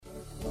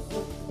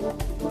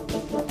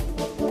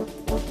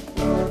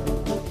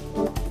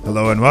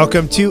Hello and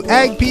welcome to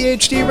Ag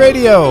PhD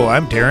Radio.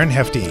 I'm Darren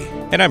Hefty.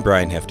 And I'm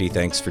Brian Hefty.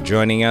 Thanks for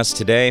joining us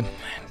today.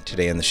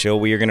 Today on the show,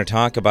 we are going to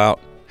talk about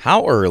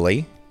how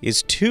early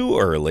is too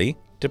early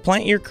to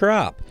plant your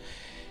crop.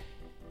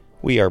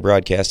 We are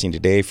broadcasting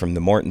today from the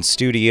Morton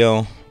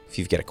studio. If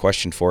you've got a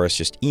question for us,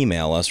 just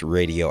email us,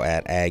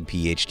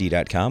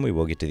 radio@agphd.com. We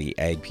will get to the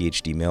Ag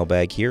PhD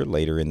mailbag here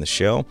later in the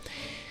show.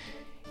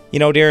 You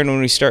know, Darren,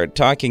 when we start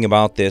talking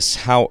about this,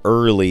 how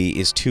early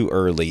is too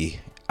early,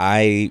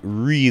 I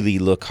really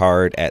look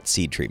hard at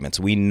seed treatments.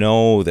 We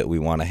know that we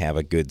want to have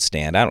a good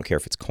stand. I don't care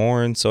if it's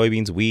corn,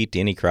 soybeans, wheat,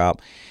 any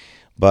crop,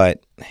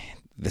 but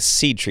the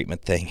seed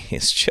treatment thing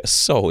is just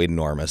so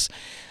enormous.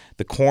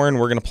 The corn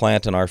we're going to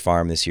plant on our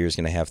farm this year is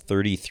going to have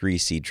 33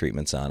 seed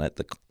treatments on it.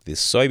 The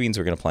soybeans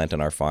we're going to plant on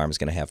our farm is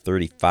going to have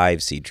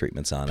 35 seed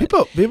treatments on it.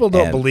 People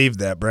don't believe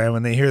that, Brian.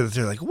 When they hear that,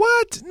 they're like,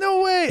 "What?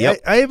 No way!" Yep.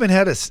 I even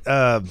had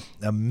a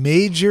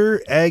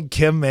major ag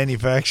chem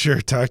manufacturer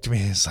talk to me.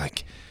 It's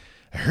like,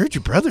 I heard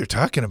your brother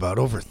talking about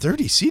over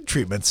 30 seed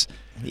treatments.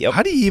 Yep.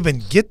 How do you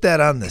even get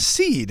that on the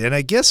seed? And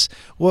I guess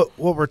what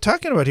we're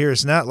talking about here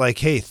is not like,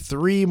 hey,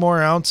 3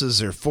 more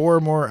ounces or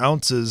 4 more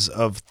ounces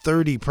of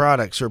 30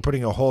 products or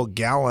putting a whole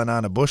gallon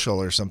on a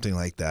bushel or something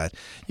like that.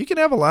 You can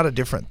have a lot of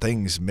different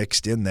things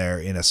mixed in there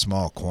in a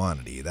small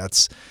quantity.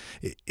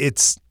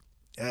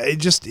 I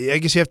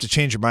guess you have to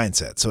change your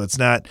mindset. So it's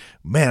not,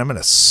 man, I'm going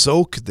to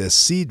soak this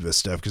seed with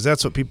stuff, because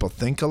that's what people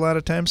think a lot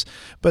of times.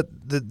 But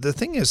the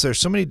thing is, there's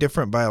so many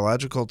different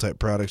biological type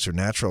products or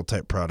natural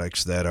type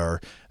products that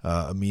are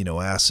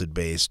amino acid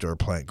based or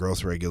plant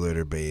growth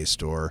regulator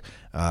based or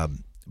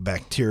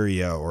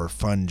bacteria or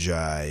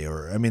fungi,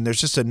 there's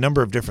just a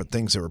number of different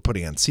things that we're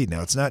putting on seed.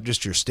 Now, it's not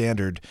just your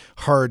standard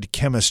hard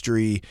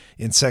chemistry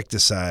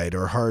insecticide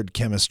or hard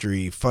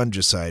chemistry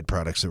fungicide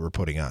products that we're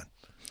putting on.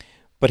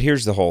 But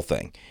here's the whole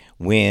thing.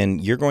 When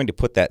you're going to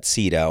put that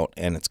seed out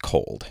and it's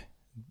cold,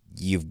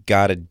 you've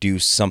got to do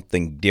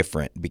something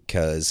different,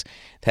 because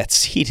that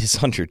seed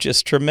is under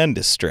just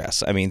tremendous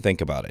stress. I mean,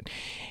 think about it.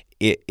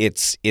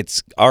 It's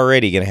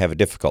already going to have a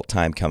difficult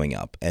time coming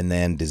up, and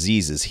then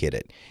diseases hit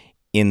it,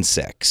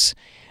 insects.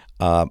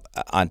 On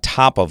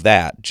top of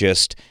that,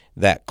 just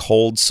that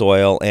cold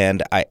soil.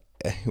 And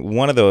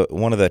one of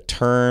the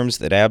terms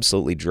that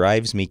absolutely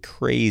drives me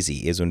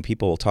crazy is when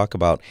people will talk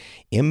about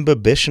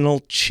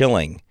imbibitional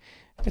chilling.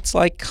 It's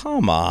like,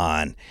 come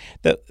on.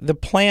 The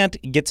plant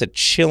gets a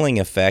chilling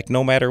effect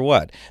no matter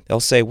what. They'll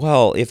say,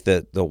 well, if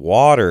the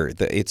water,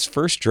 its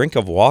first drink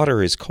of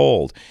water is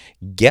cold,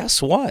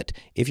 guess what?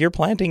 If you're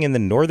planting in the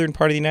northern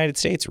part of the United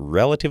States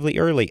relatively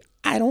early,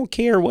 I don't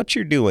care what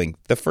you're doing,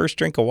 the first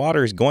drink of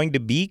water is going to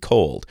be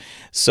cold.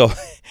 So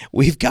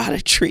we've got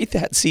to treat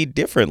that seed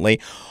differently.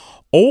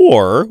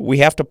 Or we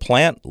have to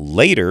plant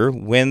later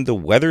when the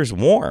weather's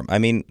warm. I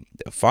mean,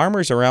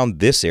 farmers around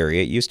this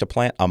area used to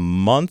plant a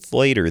month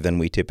later than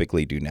we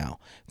typically do now.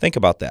 Think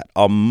about that.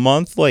 A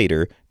month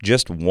later,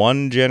 just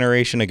one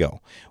generation ago,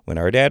 when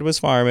our dad was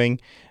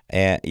farming,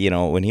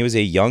 when he was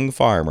a young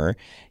farmer,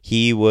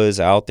 he was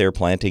out there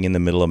planting in the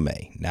middle of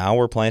May. Now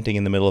we're planting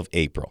in the middle of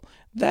April.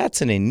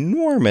 That's an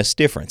enormous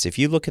difference. If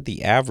you look at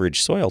the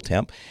average soil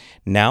temp,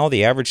 now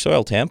the average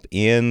soil temp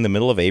in the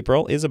middle of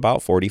April is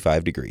about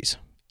 45 degrees.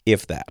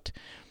 If that.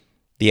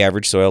 The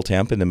average soil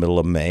temp in the middle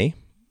of May,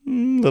 a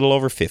little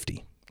over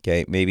 50,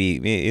 okay,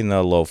 maybe in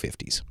the low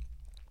 50s.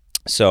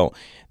 So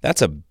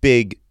that's a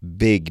big,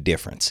 big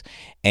difference.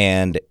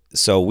 And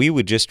so we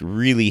would just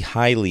really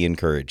highly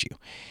encourage you,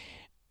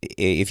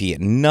 if you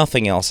get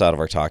nothing else out of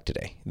our talk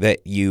today,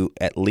 that you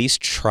at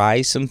least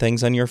try some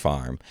things on your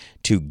farm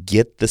to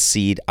get the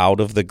seed out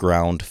of the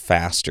ground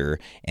faster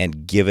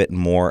and give it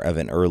more of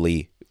an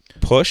early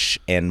push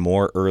and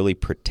more early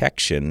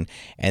protection,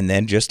 and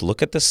then just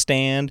look at the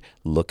stand,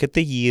 look at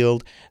the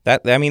yield.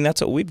 That's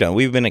what we've done.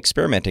 We've been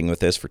experimenting with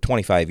this for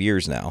 25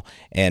 years now,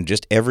 and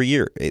just every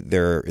year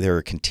there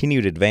are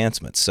continued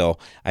advancements. So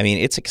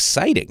it's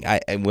exciting.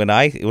 When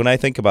I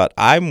think about,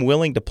 I'm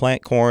willing to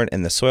plant corn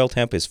and the soil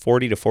temp is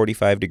 40 to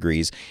 45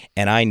 degrees,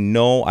 and I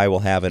know I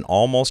will have an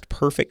almost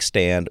perfect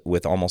stand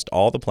with almost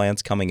all the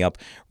plants coming up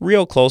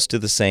real close to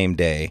the same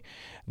day.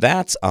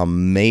 That's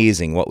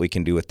amazing what we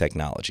can do with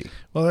technology.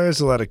 Well, there's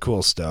a lot of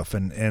cool stuff.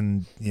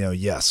 And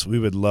yes, we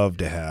would love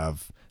to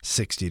have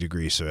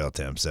 60-degree soil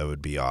temps. That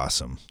would be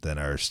awesome. Then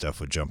our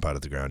stuff would jump out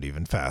of the ground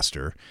even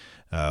faster.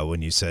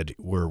 When you said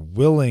we're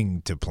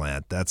willing to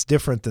plant, that's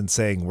different than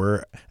saying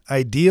we're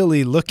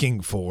ideally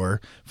looking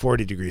for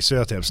 40-degree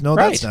soil temps. No,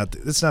 right.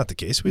 That's not the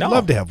case. We'd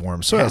love to have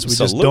warm soils.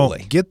 Absolutely. We just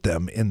don't get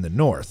them in the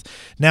north.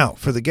 Now,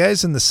 for the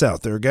guys in the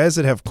south, there are guys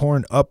that have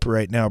corn up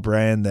right now,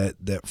 Brian,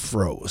 that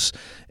froze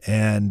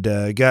and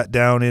got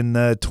down in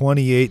the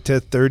 28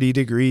 to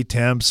 30-degree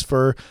temps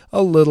for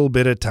a little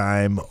bit of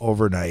time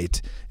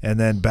overnight, and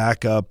then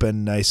back up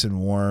and nice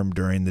and warm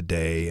during the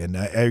day. And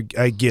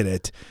I get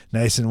it.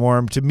 Nice and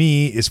warm to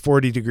me is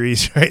 40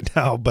 degrees right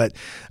now, but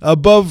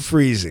above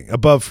freezing.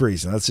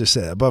 Let's just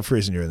say that, above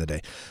freezing during the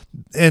day.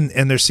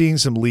 And they're seeing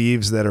some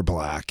leaves that are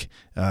black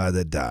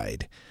that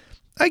died.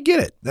 I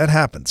get it. That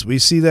happens. We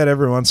see that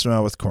every once in a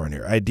while with corn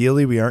here.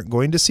 Ideally, we aren't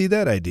going to see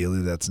that.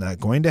 Ideally, that's not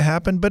going to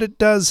happen, but it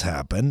does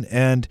happen.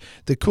 And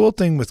the cool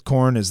thing with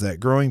corn is that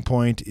growing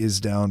point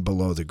is down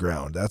below the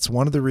ground. That's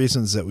one of the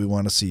reasons that we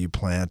want to see you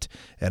plant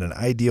at an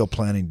ideal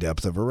planting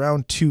depth of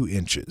around 2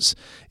 inches.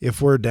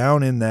 If we're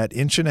down in that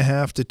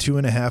 1.5 to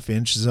 2.5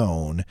 inch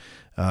zone,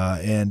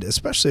 and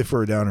especially if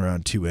we're down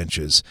around 2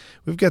 inches,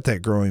 we've got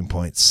that growing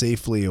point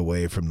safely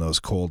away from those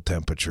cold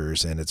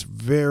temperatures, and it's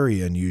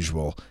very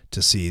unusual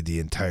to see the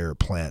entire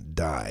plant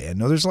die. I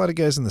know there's a lot of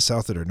guys in the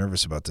south that are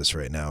nervous about this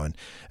right now, and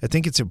I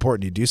think it's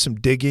important you do some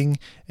digging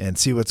and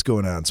see what's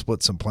going on,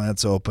 split some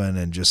plants open,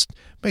 and just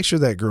make sure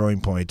that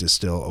growing point is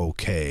still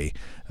okay.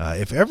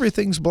 If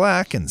everything's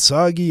black and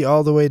soggy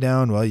all the way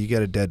down, well, you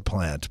got a dead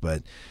plant,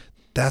 but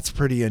that's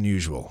pretty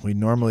unusual. We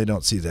normally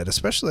don't see that,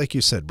 especially like you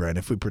said, Brian,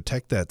 if we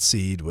protect that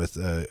seed with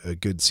a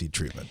good seed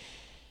treatment.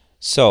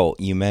 So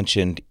you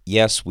mentioned,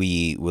 yes,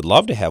 we would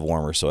love to have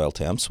warmer soil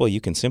temps. Well,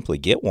 you can simply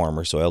get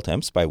warmer soil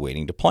temps by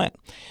waiting to plant.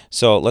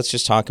 So let's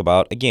just talk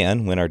about,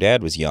 again, when our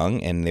dad was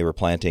young and they were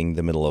planting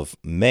the middle of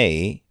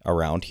May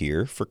around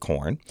here for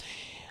corn.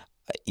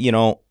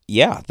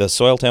 The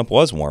soil temp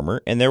was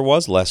warmer and there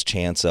was less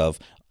chance of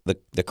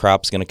the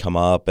crop's going to come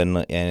up and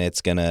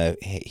it's going to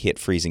hit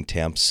freezing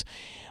temps.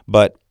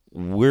 But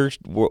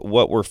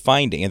what we're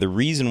finding, and the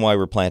reason why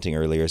we're planting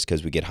earlier is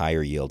because we get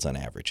higher yields on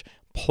average.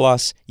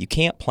 Plus, you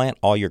can't plant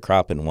all your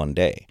crop in one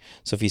day.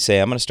 So if you say,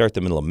 I'm going to start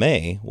the middle of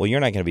May, well, you're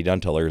not going to be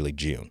done till early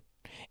June.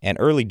 And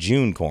early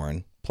June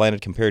corn,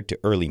 planted compared to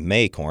early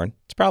May corn,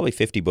 it's probably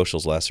 50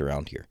 bushels less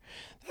around here.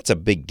 That's a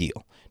big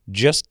deal,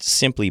 just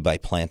simply by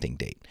planting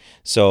date.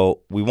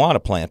 So we want to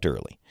plant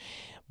early.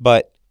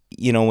 But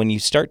when you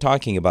start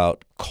talking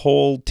about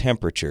cold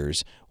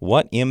temperatures,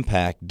 what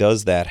impact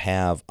does that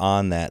have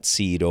on that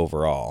seed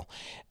overall?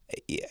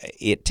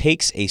 It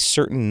takes a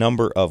certain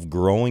number of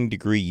growing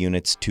degree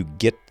units to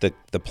get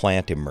the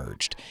plant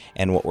emerged.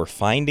 And what we're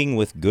finding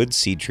with good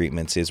seed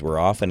treatments is we're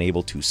often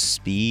able to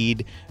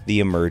speed the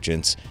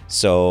emergence.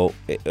 So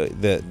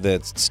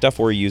the stuff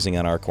we're using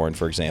on our corn,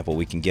 for example,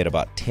 we can get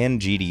about 10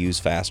 GDUs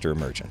faster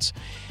emergence.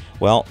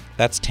 Well,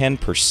 that's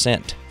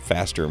 10%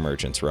 faster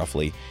emergence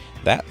roughly.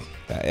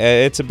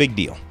 It's a big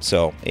deal.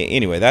 So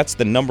anyway, that's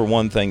the number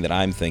one thing that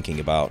I'm thinking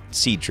about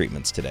seed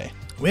treatments today.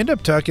 We end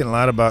up talking a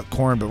lot about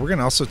corn, but we're going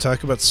to also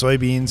talk about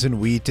soybeans and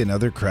wheat and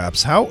other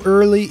crops. How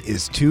early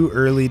is too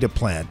early to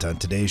plant on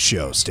today's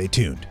show? Stay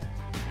tuned.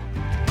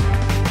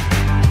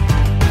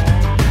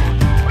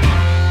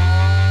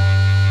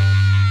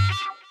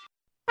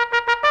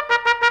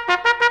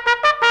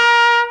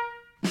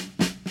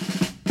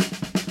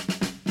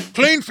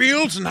 Clean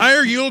fields and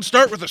higher yields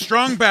start with a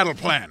strong battle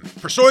plan.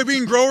 For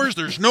soybean growers,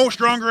 there's no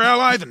stronger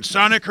ally than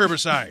Sonic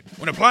herbicide.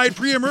 When applied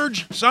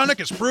pre-emerge, Sonic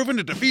is proven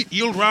to defeat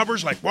yield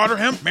robbers like water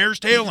hemp, mare's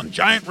tail, and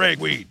giant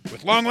ragweed.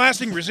 With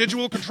long-lasting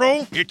residual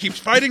control, it keeps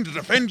fighting to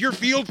defend your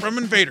field from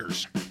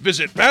invaders.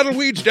 Visit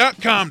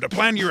battleweeds.com to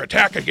plan your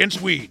attack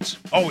against weeds.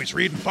 Always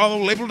read and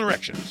follow label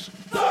directions.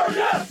 Sir,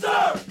 yes,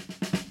 sir!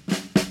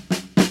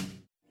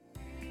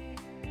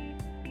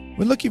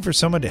 When looking for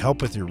someone to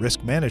help with your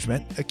risk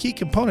management, a key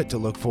component to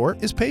look for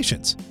is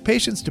patience.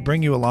 Patience to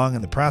bring you along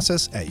in the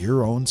process at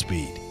your own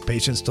speed.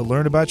 Patience to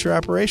learn about your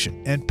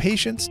operation. And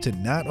patience to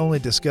not only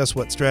discuss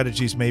what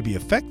strategies may be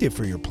effective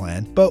for your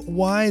plan, but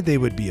why they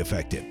would be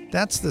effective.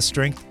 That's the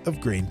strength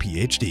of Grain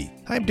PhD.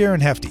 I'm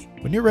Darren Hefty.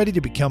 When you're ready to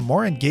become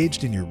more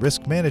engaged in your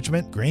risk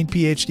management, Grain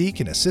PhD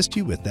can assist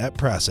you with that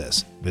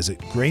process. Visit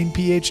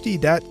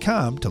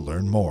grainphd.com to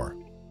learn more.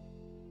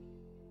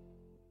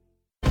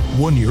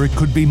 One year it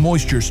could be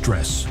moisture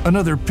stress,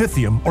 another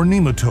Pythium or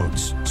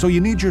nematodes. So you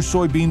need your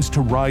soybeans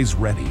to rise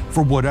ready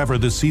for whatever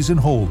the season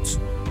holds.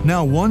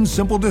 Now one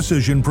simple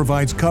decision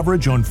provides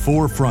coverage on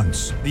 4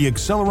 fronts. The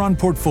Acceleron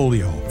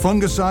portfolio,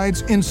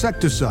 fungicides,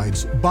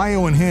 insecticides,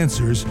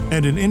 bioenhancers,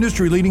 and an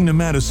industry-leading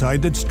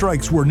nematicide that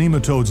strikes where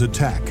nematodes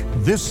attack.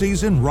 This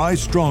season,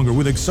 rise stronger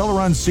with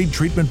Acceleron seed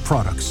treatment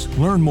products.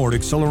 Learn more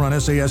at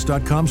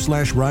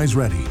AcceleronSAS.com/rise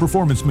ready.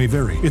 Performance may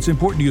vary. It's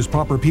important to use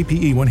proper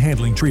PPE when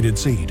handling treated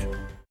seed.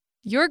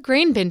 Your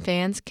grain bin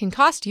fans can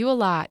cost you a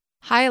lot.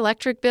 High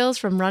electric bills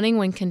from running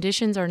when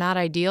conditions are not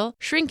ideal,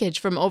 shrinkage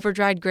from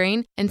overdried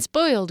grain, and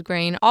spoiled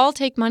grain all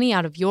take money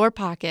out of your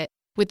pocket.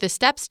 With the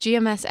Steps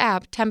GMS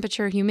app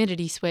temperature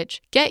humidity switch,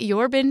 get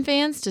your bin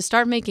fans to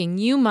start making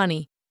you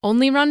money.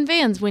 Only run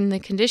fans when the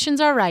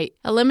conditions are right.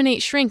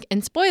 Eliminate shrink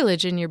and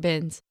spoilage in your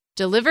bins.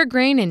 Deliver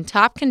grain in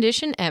top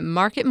condition at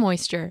market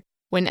moisture.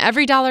 When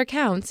every dollar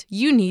counts,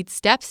 you need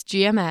Steps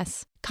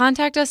GMS.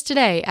 Contact us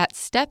today at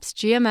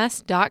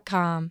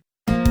stepsgms.com.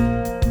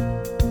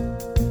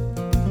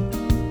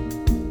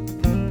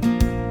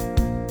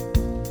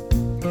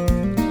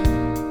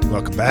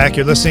 Welcome back.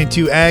 You're listening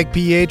to Ag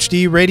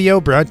PhD Radio,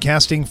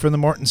 broadcasting from the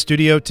Morton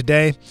studio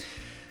today.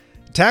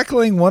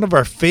 Tackling one of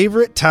our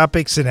favorite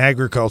topics in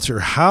agriculture,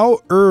 how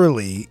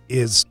early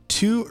is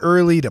too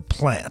early to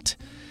plant?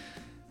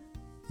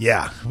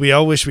 Yeah, we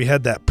all wish we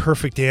had that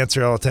perfect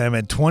answer all the time.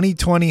 And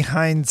 2020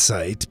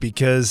 hindsight,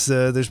 because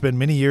there's been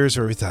many years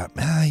where we thought,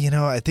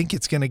 I think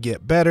it's going to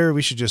get better.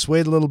 We should just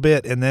wait a little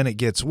bit, and then it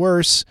gets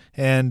worse,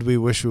 and we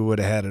wish we would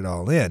have had it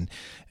all in.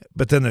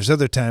 But then there's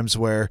other times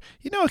where,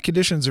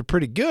 conditions are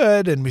pretty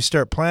good, and we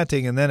start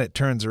planting, and then it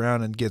turns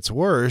around and gets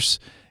worse,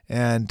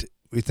 and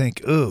we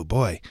think, oh,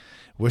 boy,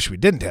 wish we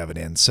didn't have it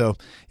in. So,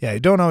 yeah, you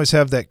don't always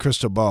have that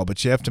crystal ball,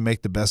 but you have to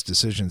make the best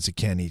decisions you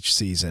can each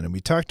season. And we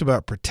talked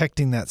about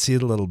protecting that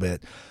seed a little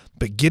bit,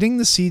 but getting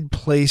the seed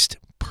placed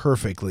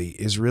perfectly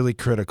is really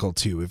critical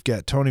too. We've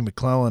got Tony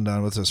McClelland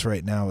on with us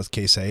right now with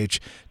Case IH.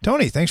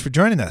 Tony, thanks for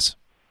joining us.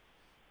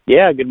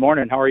 Yeah, good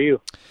morning. How are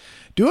you?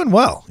 Doing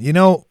well.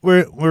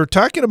 We're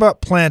talking about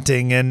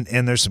planting, and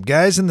there's some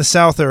guys in the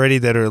south already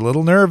that are a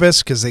little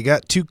nervous because they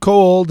got too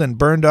cold and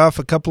burned off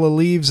a couple of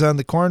leaves on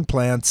the corn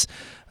plants.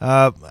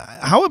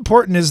 How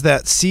important is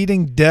that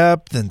seeding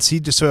depth and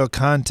seed to soil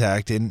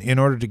contact in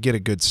order to get a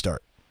good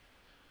start?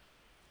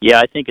 Yeah,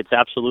 I think it's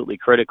absolutely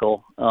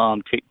critical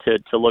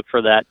to look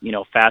for that,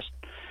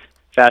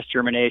 fast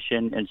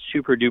germination, and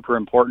super duper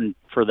important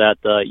for that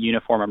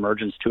uniform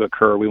emergence to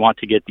occur. We want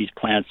to get these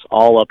plants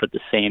all up at the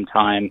same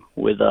time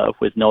with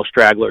no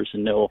stragglers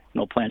and no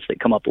plants that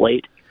come up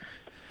late.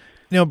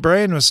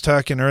 Brian was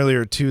talking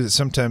earlier too that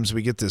sometimes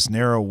we get this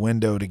narrow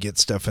window to get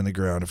stuff in the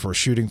ground if we're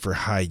shooting for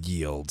high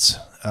yields.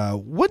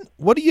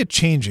 What are you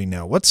changing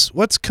now?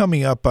 What's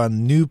coming up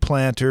on new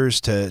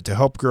planters to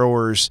help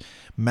growers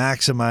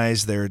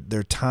maximize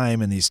their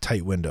time in these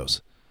tight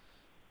windows?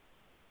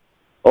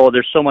 Oh,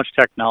 there's so much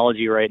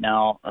technology right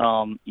now.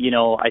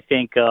 I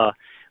think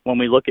when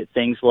we look at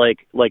things like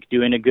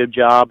doing a good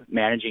job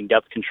managing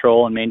depth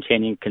control and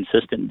maintaining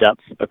consistent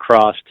depth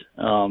across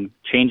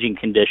changing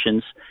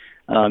conditions,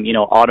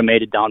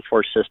 automated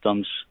downforce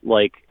systems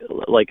like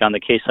on the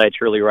Case IH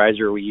Early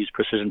Riser, we use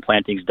Precision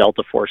Planting's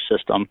Delta Force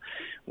system,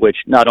 which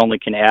not only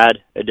can add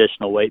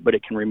additional weight, but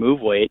it can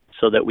remove weight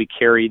so that we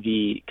carry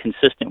the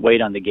consistent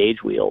weight on the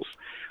gauge wheels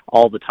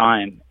all the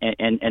time,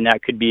 and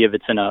that could be if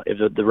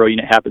the row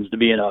unit happens to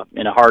be in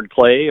a hard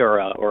clay or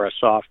a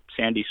soft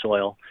sandy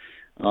soil.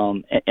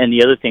 And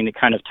the other thing that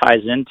kind of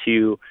ties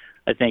into,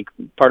 I think,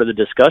 part of the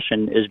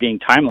discussion is being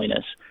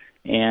timeliness,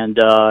 and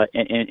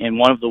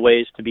one of the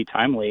ways to be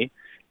timely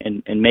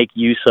and make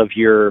use of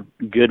your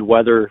good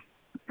weather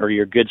or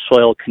your good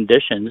soil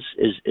conditions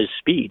is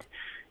speed,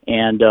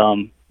 and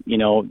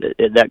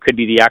that could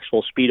be the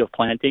actual speed of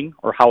planting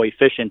or how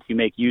efficient you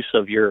make use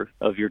of your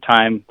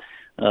time.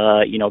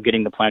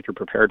 Getting the planter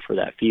prepared for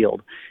that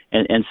field,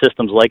 and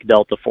systems like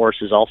Delta Force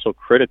is also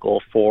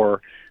critical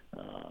for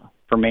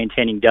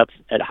maintaining depth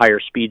at higher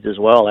speeds as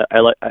well.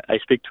 I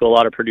speak to a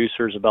lot of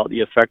producers about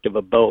the effect of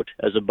a boat.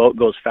 As a boat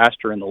goes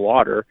faster in the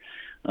water,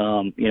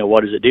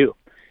 what does it do?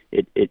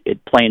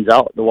 It planes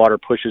out. The water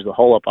pushes the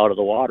hull up out of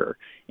the water,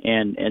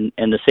 and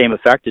the same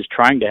effect is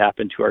trying to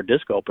happen to our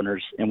disc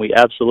openers, and we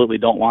absolutely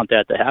don't want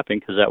that to happen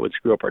because that would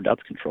screw up our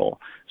depth control.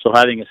 So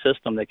having a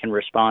system that can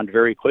respond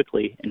very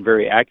quickly and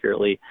very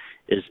accurately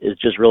is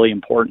just really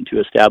important to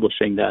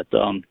establishing that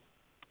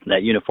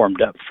uniform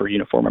depth for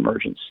uniform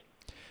emergence.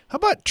 How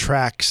about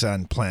tracks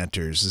on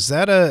planters? Is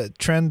that a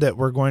trend that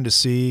we're going to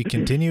see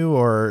continue,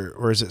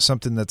 or is it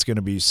something that's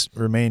going to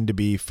remain to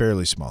be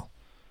fairly small?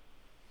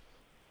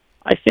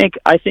 I think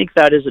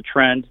that is a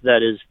trend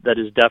that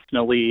is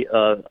definitely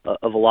of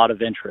a lot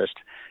of interest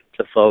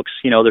to folks.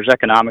 There's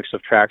economics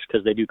of tracks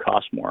because they do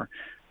cost more.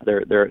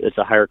 It's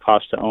a higher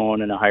cost to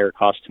own and a higher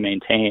cost to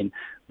maintain.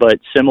 But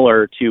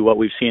similar to what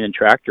we've seen in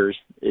tractors,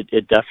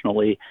 it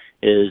definitely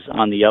is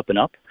on the up and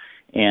up.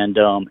 And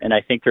I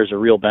think there's a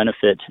real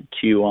benefit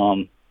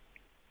to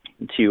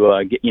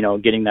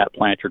getting that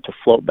planter to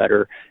float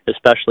better,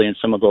 especially in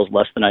some of those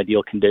less than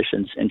ideal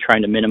conditions, and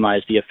trying to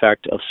minimize the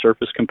effect of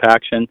surface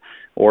compaction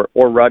or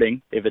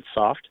rutting if it's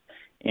soft,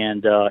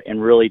 and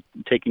really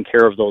taking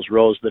care of those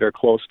rows that are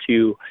close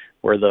to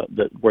where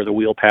the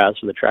wheel paths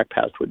or the track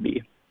paths would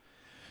be.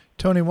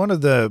 Tony, one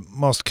of the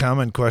most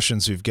common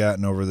questions we've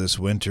gotten over this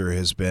winter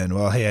has been,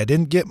 well, hey, I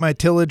didn't get my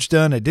tillage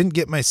done, I didn't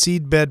get my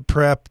seed bed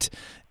prepped,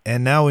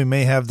 and now we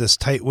may have this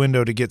tight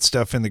window to get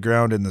stuff in the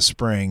ground in the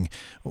spring.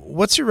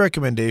 What's your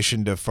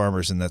recommendation to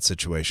farmers in that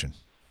situation?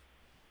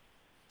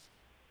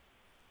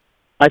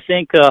 I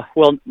think,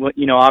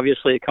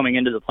 obviously coming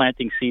into the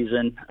planting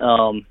season,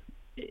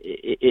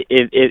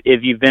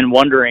 if you've been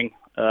wondering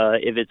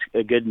if it's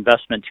a good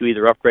investment to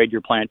either upgrade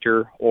your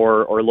planter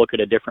or look at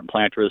a different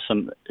planter with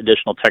some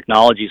additional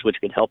technologies which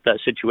could help that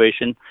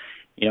situation,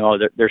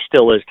 there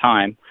still is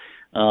time.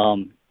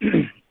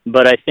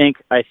 But I think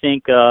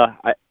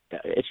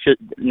it's just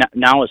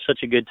now is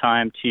such a good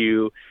time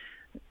to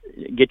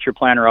get your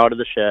planter out of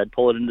the shed,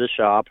 pull it into the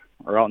shop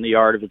or out in the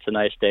yard if it's a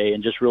nice day,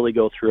 and just really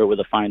go through it with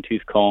a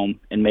fine-tooth comb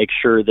and make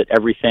sure that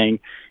everything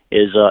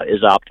is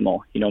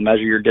optimal.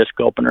 Measure your disc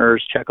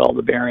openers, check all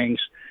the bearings,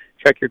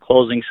 check your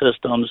closing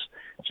systems.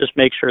 Just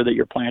make sure that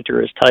your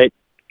planter is tight.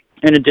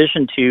 In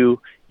addition to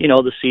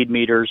the seed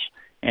meters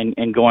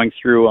and going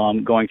through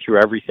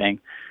everything.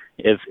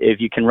 if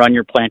you can run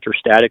your planter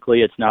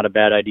statically, it's not a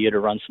bad idea to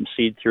run some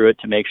seed through it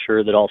to make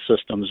sure that all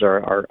systems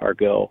are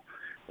go.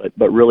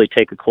 But really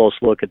take a close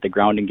look at the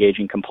ground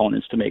engaging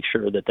components to make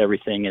sure that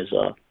everything is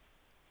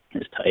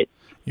tight.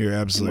 You're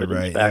absolutely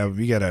right. Yeah,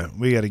 we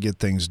gotta get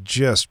things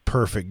just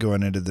perfect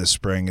going into this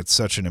spring. It's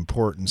such an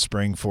important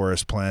spring for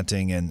us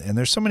planting, and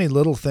there's so many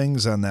little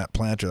things on that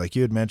planter. Like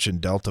you had mentioned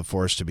Delta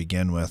Force to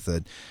begin with,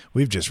 that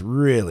we've just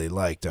really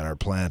liked on our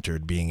planter,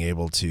 being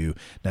able to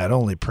not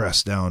only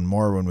press down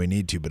more when we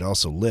need to, but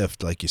also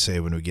lift, like you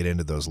say, when we get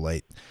into those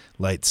light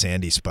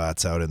sandy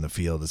spots out in the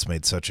field. It's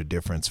made such a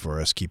difference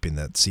for us keeping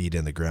that seed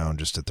in the ground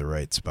just at the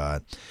right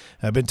spot.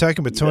 I've been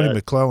talking with Tony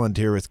McClelland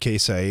here with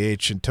Case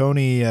IH, and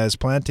Tony, as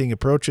planting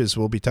approaches,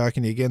 we'll be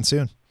talking to you again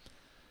soon.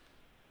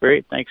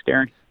 Great. Thanks,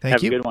 Darren.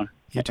 Thank you. Have a good one.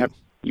 You too.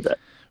 You bet.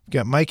 We've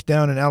got Mike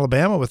down in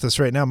Alabama with us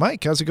right now.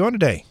 Mike, how's it going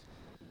today?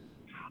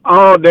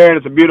 Oh, Darren,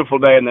 it's a beautiful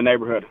day in the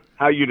neighborhood.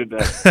 How are you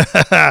today?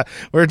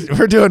 We're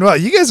doing well.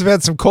 You guys have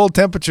had some cold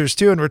temperatures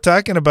too, and we're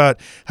talking about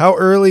how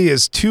early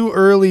is too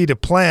early to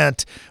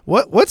plant.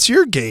 What's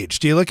your gauge?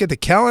 Do you look at the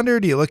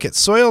calendar? Do you look at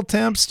soil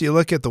temps? Do you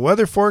look at the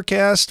weather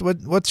forecast?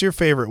 What's your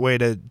favorite way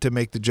to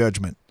make the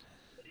judgment?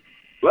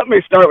 Let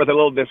me start with a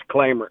little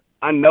disclaimer.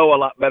 I know a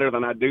lot better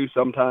than I do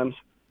sometimes.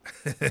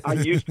 I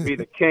used to be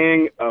the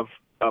king of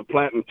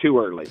planting too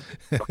early,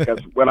 because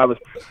when I was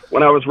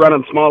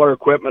running smaller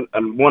equipment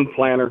and one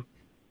planter,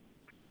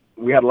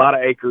 we had a lot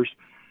of acres,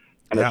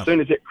 and as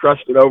soon as it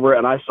crusted over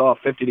and I saw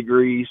 50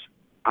 degrees,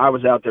 I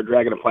was out there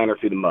dragging a planter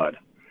through the mud.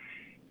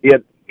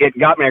 It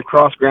got me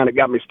across ground, it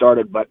got me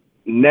started, but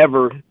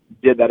never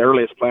did that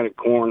earliest planted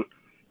corn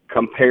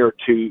compare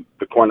to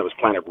the corn that was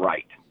planted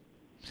right.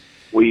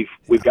 We've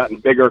gotten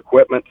bigger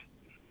equipment,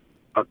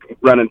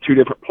 running 2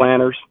 different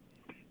planters,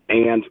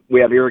 and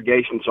we have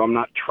irrigation, so I'm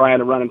not trying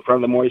to run in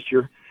front of the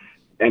moisture.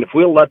 And if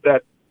we'll let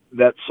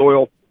that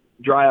soil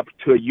dry up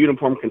to a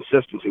uniform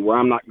consistency where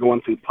I'm not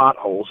going through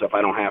potholes if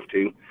I don't have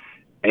to,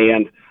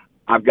 and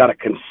I've got a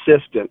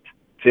consistent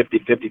 50,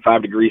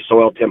 55 degree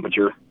soil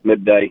temperature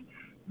midday,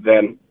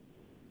 then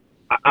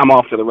I'm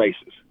off to the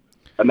races.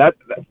 And that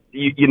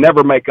you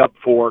never make up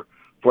for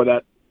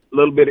that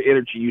little bit of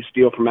energy you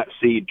steal from that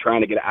seed trying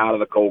to get out of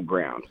the cold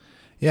ground.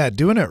 Yeah,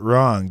 doing it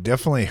wrong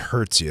definitely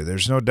hurts you.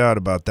 There's no doubt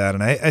about that.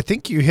 And I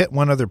think you hit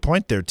one other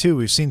point there too.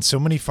 We've seen so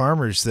many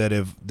farmers that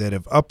have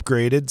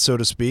upgraded, so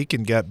to speak,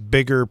 and got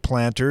bigger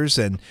planters,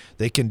 and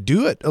they can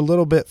do it a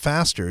little bit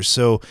faster.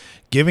 So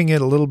giving it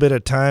a little bit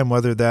of time,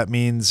 whether that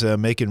means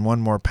making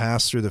one more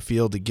pass through the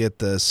field to get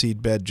the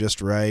seed bed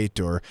just right,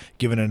 or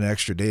giving it an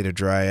extra day to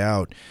dry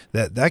out,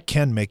 that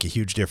can make a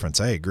huge difference.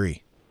 I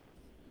agree.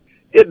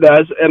 It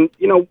does. And,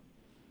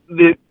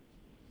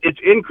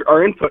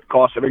 our input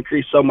costs have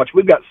increased so much.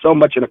 We've got so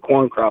much in a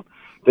corn crop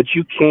that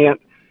you can't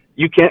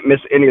miss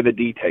any of the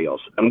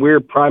details. And we're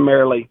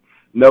primarily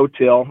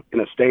no-till in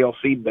a stale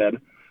seed bed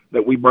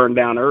that we burn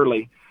down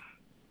early.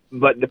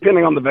 But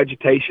depending on the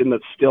vegetation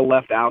that's still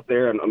left out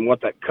there and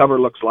what that cover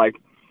looks like,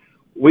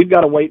 we've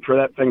got to wait for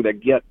that thing to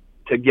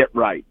get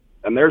right.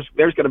 And there's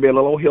going to be a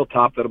little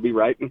hilltop that'll be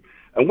right.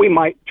 And we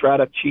might try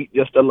to cheat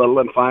just a little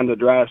and find the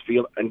driest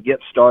field and get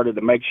started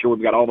to make sure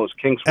we've got all those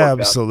kinks worked out.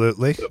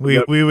 Absolutely.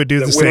 We would do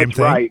the same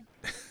thing. Right,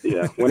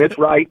 when it's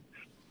right,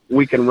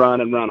 we can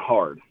run and run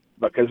hard,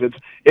 because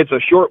it's a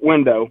short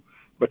window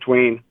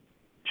between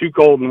too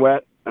cold and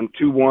wet and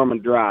too warm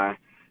and dry,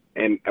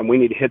 and we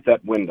need to hit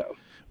that window.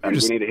 And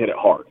we need to hit it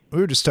hard. We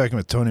were just talking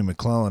with Tony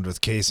McClelland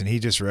with Case, and he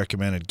just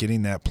recommended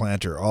getting that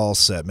planter all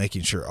set,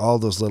 making sure all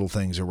those little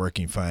things are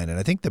working fine. And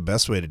I think the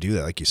best way to do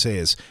that, like you say,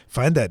 is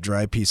find that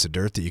dry piece of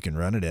dirt that you can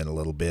run it in a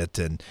little bit,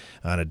 and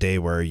on a day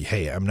where,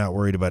 hey, I'm not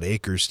worried about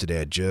acres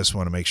today. I just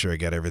want to make sure I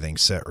got everything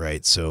set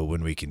right, so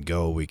when we can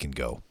go, we can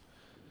go.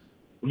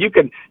 You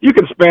can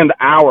spend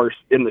hours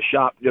in the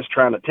shop just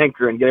trying to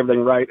tinker and get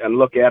everything right and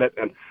look at it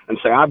and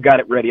say, I've got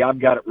it ready. I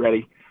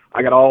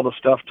got all the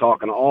stuff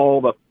talking,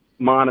 all the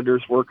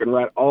monitors working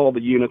right, all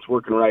the units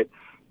working right,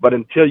 but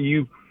until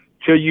you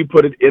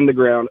put it in the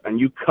ground and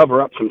you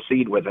cover up some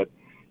seed with it,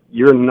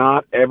 you're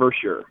not ever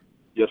sure.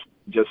 Just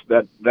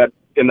that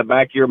in the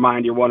back of your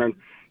mind, you're wondering,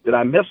 did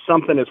I miss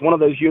something? Is one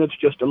of those units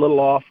just a little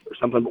off or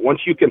something? But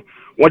once you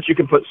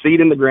can put seed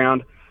in the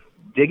ground,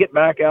 dig it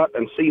back out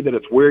and see that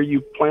it's where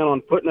you plan on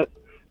putting it,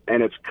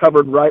 and it's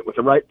covered right with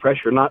the right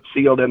pressure, not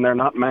sealed in there,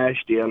 not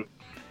mashed in,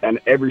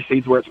 and every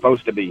seed's where it's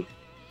supposed to be.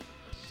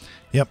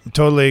 Yep,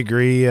 totally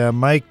agree.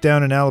 Mike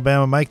down in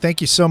Alabama. Mike, thank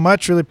you so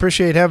much. Really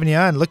appreciate having you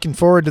on. Looking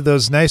forward to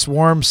those nice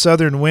warm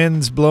southern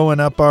winds blowing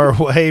up our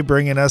way,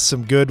 bringing us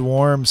some good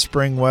warm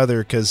spring weather,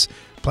 because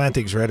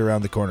planting's right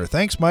around the corner.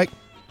 Thanks, Mike.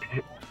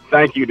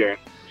 Thank you, Darren.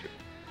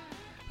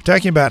 We're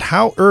talking about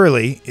how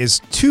early is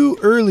too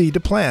early to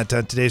plant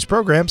on today's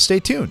program.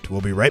 Stay tuned.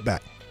 We'll be right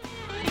back.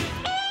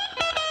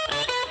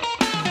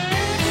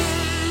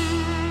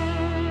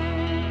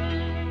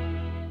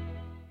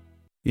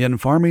 In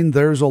farming,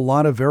 there's a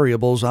lot of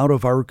variables out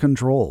of our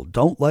control.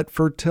 Don't let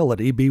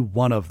fertility be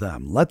one of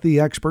them. Let the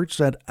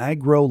experts at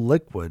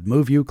AgroLiquid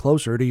move you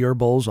closer to your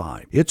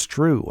bullseye. It's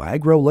true,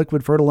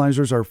 AgroLiquid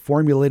fertilizers are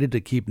formulated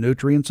to keep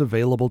nutrients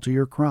available to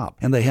your crop,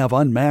 and they have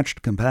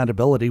unmatched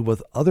compatibility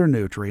with other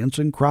nutrients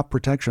and crop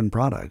protection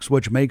products,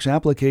 which makes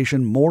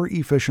application more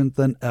efficient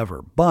than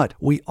ever. But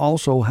we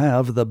also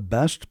have the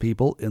best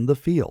people in the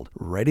field,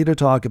 ready to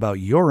talk about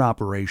your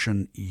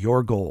operation,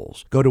 your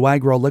goals. Go to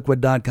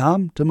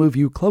agroliquid.com to move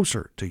you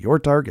closer to your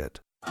target.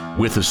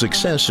 With the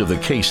success of the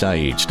Case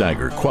IH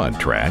Steiger Quad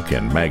Track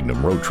and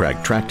Magnum Road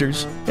Track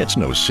tractors, it's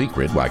no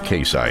secret why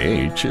Case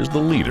IH is the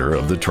leader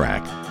of the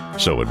track.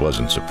 So it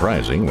wasn't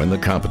surprising when the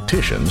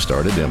competition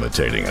started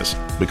imitating us,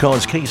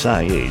 because Case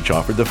IH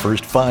offered the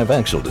first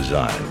 5-axle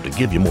design to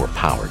give you more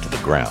power to the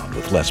ground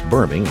with less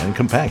berming and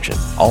compaction,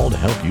 all to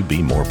help you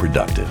be more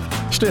productive.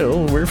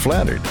 Still, we're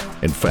flattered.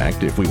 In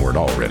fact, if we weren't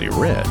already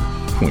red,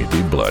 we'd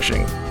be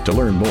blushing. To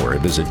learn more,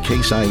 visit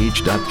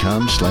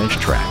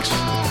caseih.com/tracks.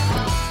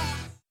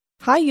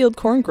 High-yield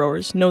corn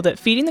growers know that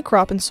feeding the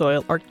crop and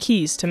soil are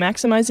keys to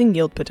maximizing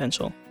yield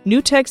potential.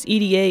 Nutex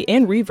EDA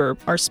and Reverb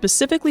are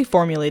specifically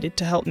formulated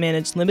to help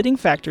manage limiting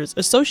factors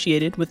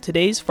associated with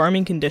today's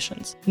farming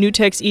conditions.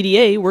 Nutex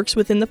EDA works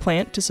within the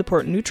plant to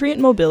support nutrient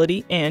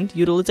mobility and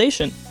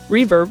utilization.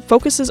 Reverb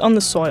focuses on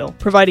the soil,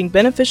 providing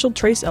beneficial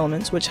trace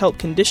elements which help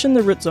condition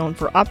the root zone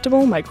for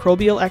optimal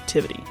microbial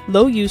activity.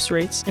 Low use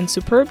rates and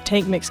superb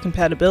tank mix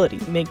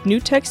compatibility make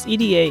Nutex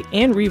EDA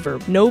and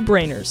Reverb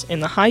no-brainers in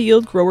the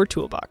high-yield grower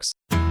toolbox.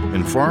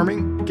 In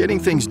farming,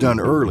 getting things done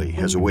early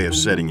has a way of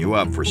setting you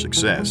up for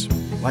success.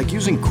 Like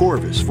using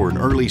Corvus for an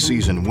early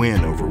season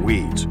win over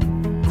weeds.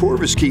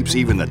 Corvus keeps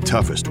even the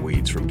toughest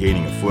weeds from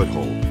gaining a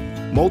foothold.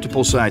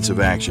 Multiple sites of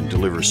action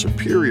deliver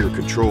superior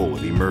control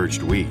of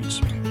emerged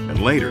weeds.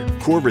 And later,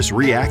 Corvus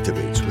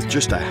reactivates with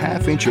just a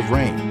 ½ inch of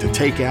rain to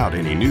take out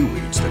any new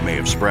weeds that may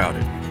have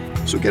sprouted.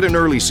 So get an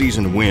early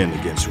season win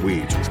against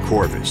weeds with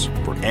Corvus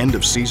for end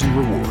of season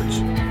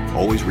rewards.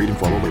 Always read and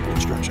follow label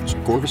instructions.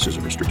 Corvus is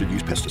a restricted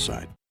use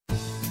pesticide.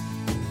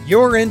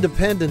 Your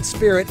independent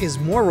spirit is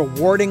more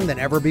rewarding than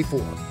ever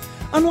before.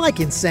 Unlike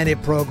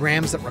incentive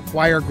programs that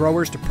require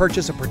growers to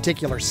purchase a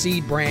particular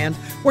seed brand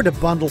or to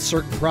bundle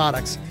certain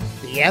products,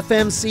 the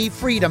FMC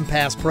Freedom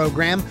Pass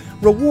program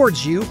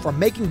rewards you for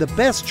making the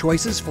best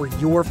choices for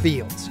your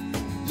fields.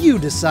 You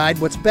decide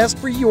what's best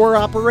for your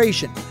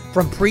operation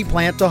from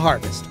pre-plant to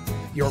harvest.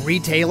 Your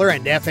retailer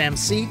and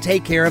FMC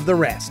take care of the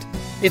rest.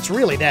 It's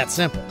really that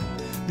simple.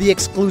 The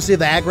exclusive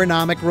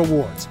agronomic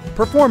rewards,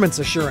 performance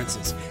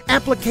assurances,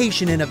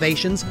 application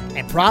innovations,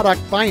 and product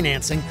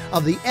financing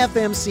of the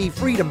FMC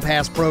Freedom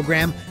Pass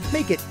program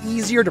make it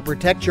easier to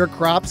protect your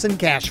crops and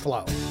cash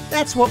flow.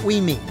 That's what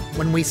we mean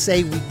when we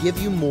say we give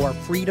you more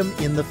freedom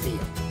in the field.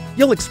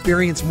 You'll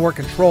experience more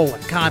control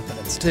and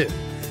confidence, too.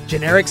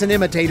 Generics and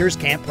imitators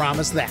can't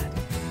promise that.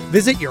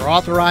 Visit your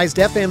authorized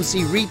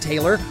FMC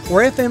retailer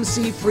or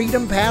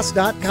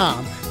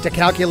FMCFreedomPass.com to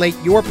calculate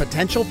your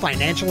potential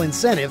financial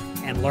incentive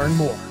and learn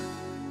more.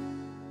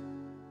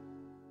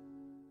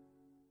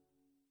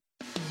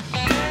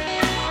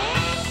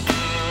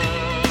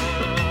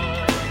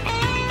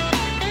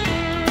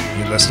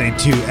 You're listening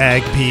to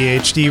Ag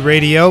PhD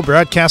Radio,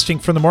 broadcasting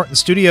from the Morton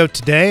studio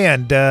today,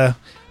 and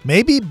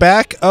maybe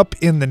back up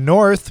in the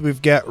north,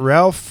 we've got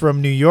Ralph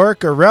from New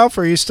York. Or Ralph,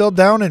 are you still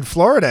down in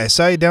Florida? I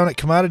saw you down at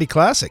Commodity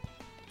Classic.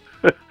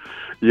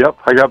 Yep,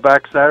 I got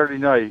back Saturday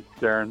night,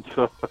 Darren,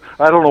 so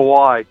I don't know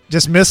why.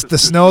 Just missed the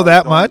snow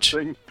that much?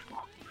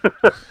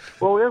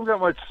 Well, we haven't got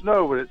much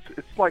snow, but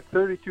it's like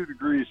 32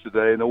 degrees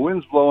today, and the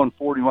wind's blowing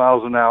 40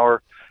 miles an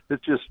hour.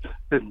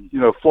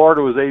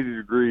 Florida was 80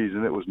 degrees,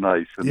 and it was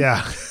nice. And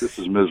yeah. This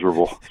is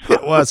miserable. So,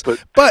 it was.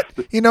 But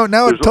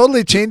now it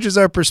totally changes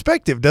our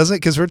perspective, doesn't it?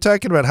 Because we're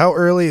talking about how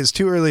early is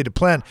too early to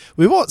plant.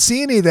 We won't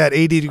see any of that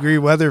 80-degree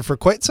weather for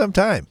quite some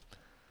time.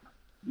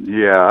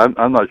 Yeah,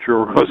 I'm not sure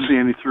we're going to see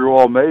any through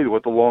all May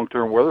what the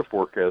long-term weather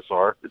forecasts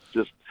are. It's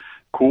just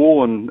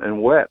cool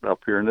and wet up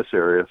here in this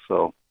area,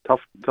 so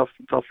tough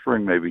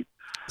spring maybe.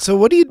 So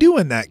what do you do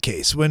in that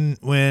case when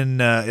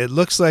it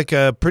looks like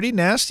a pretty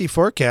nasty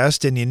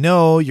forecast and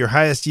your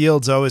highest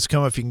yields always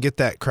come if you can get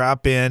that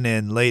crop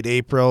in late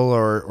April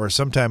or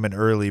sometime in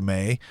early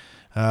May?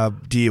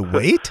 Do you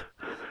wait?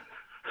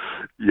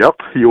 Yep,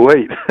 you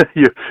wait.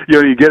 you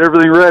get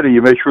everything ready.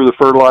 You make sure the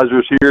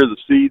fertilizer's here, the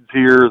seed's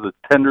here, the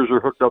tenders are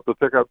hooked up to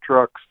pickup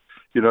trucks.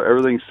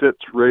 Everything sits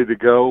ready to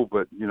go,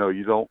 but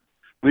you don't.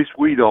 At least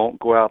we don't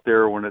go out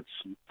there when it's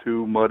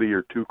too muddy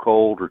or too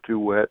cold or too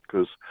wet,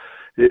 because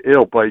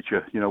it'll bite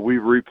you.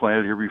 We've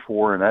replanted here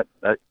before, and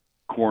that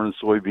corn and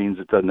soybeans,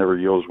 it doesn't ever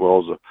yield as well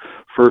as the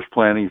first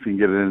planting if you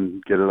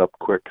can get it up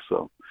quick.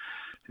 So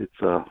it's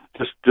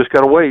just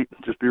got to wait.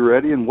 Just be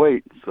ready and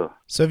wait. So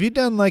have you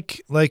done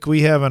like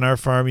we have on our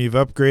farm? You've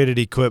upgraded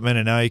equipment,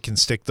 and now you can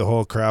stick the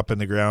whole crop in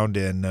the ground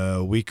in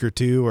a week or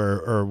two,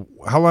 or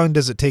how long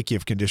does it take you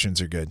if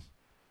conditions are good?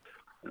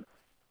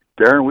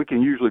 Darren, we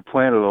can usually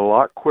plant it a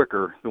lot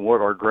quicker than what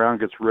our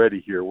ground gets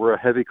ready here. We're a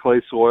heavy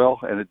clay soil,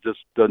 and it just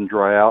doesn't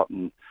dry out.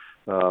 And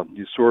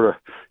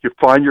You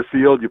find your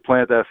field, you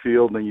plant that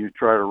field, and then you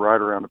try to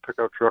ride around a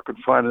pickup truck and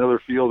find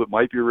another field that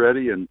might be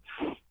ready. And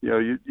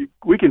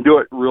we can do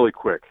it really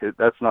quick.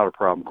 That's not a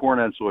problem. Corn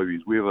and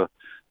soybeans, we have a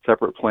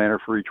separate planter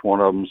for each one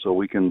of them, so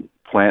we can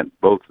plant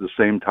both at the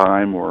same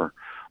time, or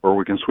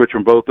we can switch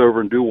them both over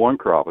and do one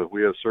crop. If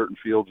we have certain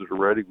fields that are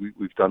ready,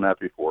 we've done that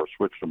before.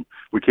 Switched them.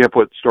 We can't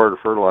put starter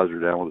fertilizer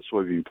down with a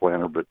soybean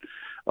planter, but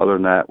other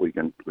than that, we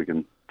can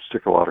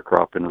stick a lot of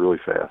crop in really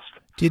fast.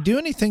 Do you do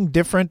anything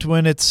different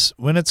when it's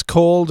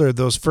cold, or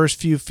those first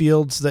few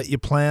fields that you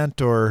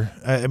plant? Or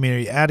I mean, are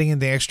you adding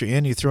anything extra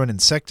in? You throw an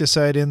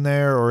insecticide in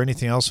there, or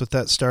anything else with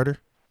that starter?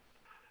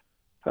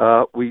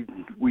 We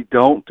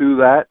don't do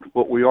that,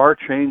 but we are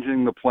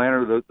changing the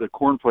planter. The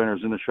corn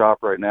planter's in the shop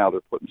right now.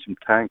 They're putting some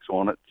tanks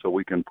on it, so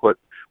we've been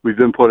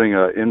putting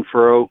a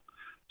in-furrow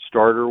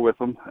starter with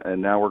them,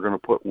 and now we're going to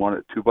put one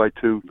at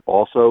 2x2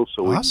 also,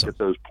 so we can get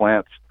those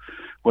plants.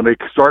 When they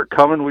start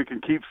coming, we can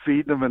keep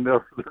feeding them, and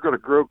they're going to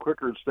grow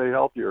quicker and stay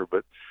healthier.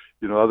 But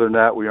other than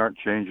that, we aren't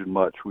changing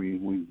much.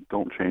 We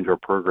don't change our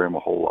program a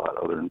whole lot,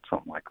 other than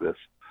something like this.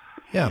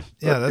 Yeah,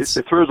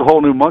 it throws a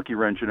whole new monkey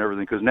wrench in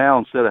everything, because now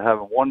instead of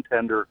having one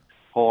tender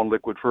hauling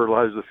liquid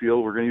fertilizer to the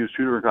field, we're going to use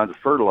two different kinds of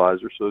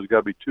fertilizer. So there's got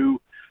to be two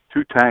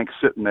tanks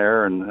sitting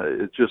there, and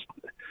it just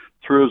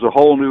throws a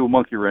whole new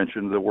monkey wrench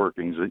into the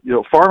workings.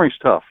 Farming's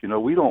tough.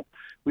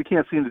 We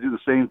can't seem to do the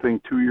same thing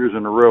 2 years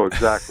in a row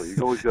exactly.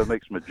 You always got to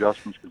make some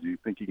adjustments because you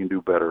think you can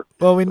do better.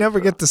 Well, we never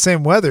get the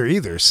same weather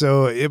either,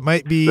 so it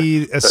might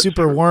be a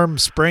super warm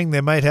spring. They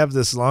might have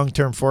this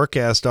long-term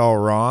forecast all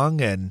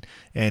wrong, and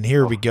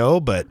here we go.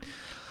 But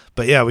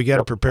yeah, we got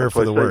to prepare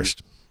for the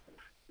worst.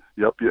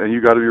 Yep, and you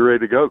got to be ready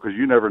to go, because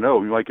you never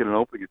know. You might get an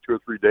opening in 2 or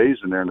 3 days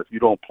in there, and if you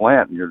don't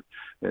plant,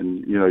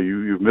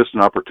 you've missed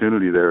an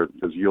opportunity there,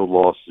 because yield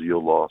loss is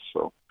yield loss.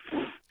 So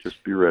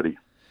just be ready.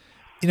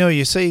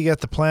 You say you got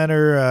the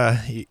planter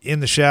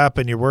in the shop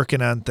and you're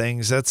working on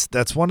things.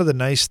 That's one of the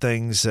nice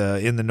things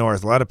in the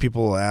north. A lot of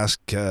people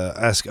ask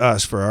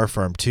us for our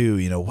farm too.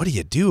 What do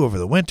you do over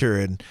the winter?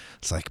 And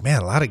it's like,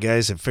 man, a lot of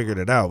guys have figured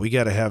it out. We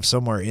got to have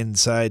somewhere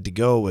inside to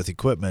go with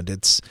equipment.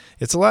 It's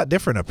a lot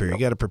different up here. You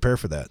got to prepare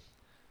for that.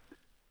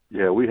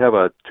 Yeah, we have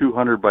a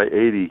 200 by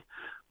 80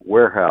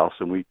 warehouse,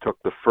 and we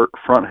took the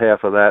front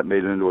half of that and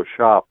made it into a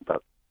shop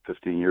about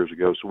 15 years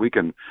ago. So we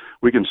can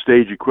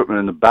stage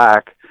equipment in the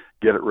back,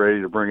 get it ready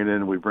to bring it in,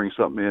 and we bring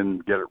something in,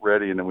 get it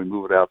ready, and then we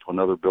move it out to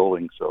another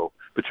building. So,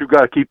 but you've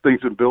got to keep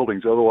things in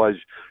buildings, otherwise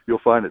you'll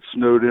find it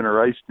snowed in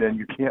or iced in.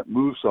 You can't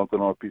move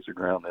something on a piece of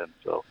ground then.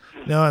 So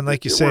no, and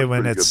like you say,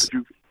 when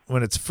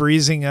it's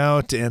freezing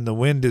out and the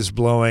wind is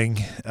blowing,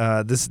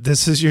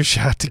 this is your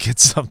shot to get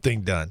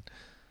something done.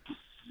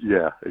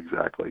 Yeah,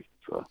 exactly.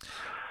 So,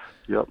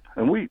 yep.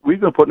 And we've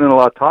been putting in a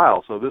lot of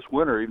tile. So this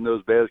winter, even though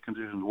as bad as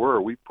conditions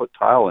were, we put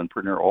tile in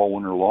pretty near all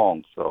winter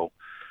long. So,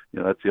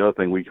 that's the other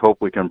thing. We hope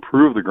we can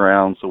improve the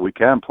ground so we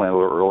can plant a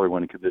little early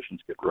when the conditions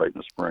get right in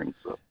the spring.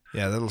 So.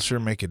 Yeah, that'll sure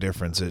make a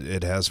difference.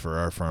 It has for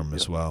our farm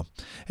as well.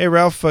 Hey,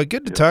 Ralph,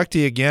 good to talk to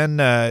you again.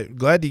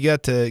 Glad you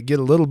got to get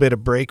a little bit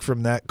of break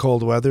from that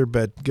cold weather,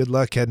 but good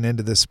luck heading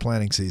into this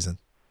planting season.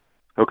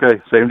 Okay,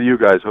 same to you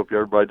guys. Hope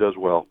everybody does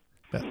well.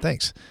 Yeah,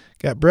 thanks.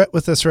 Got Brett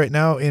with us right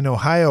now in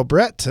Ohio.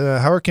 Brett,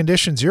 how are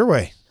conditions your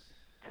way?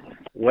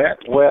 Wet.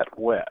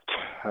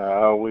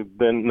 We've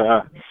been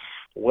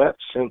wet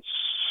since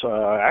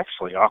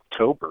actually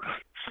October,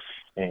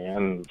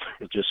 and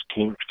it just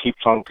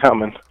keeps on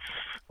coming.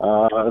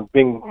 It's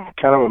been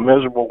kind of a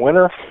miserable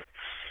winter.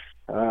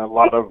 A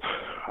lot of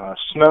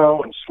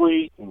snow and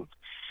sleet and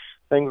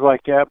things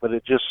like that, but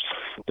it just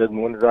doesn't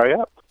want to dry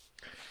up.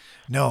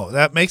 No,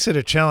 that makes it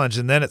a challenge,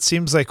 and then it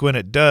seems like when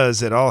it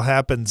does, it all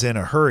happens in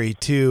a hurry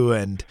too,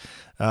 and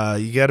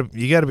you got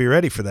to be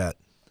ready for that.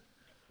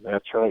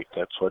 That's right.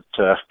 That's what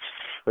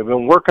we've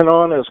been working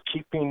on, is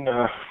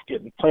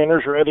getting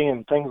planters ready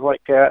and things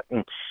like that,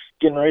 and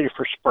getting ready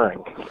for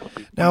spring.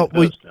 Now,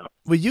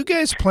 will you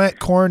guys plant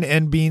corn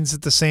and beans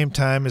at the same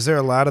time? Is there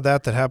a lot of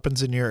that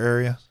happens in your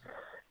area?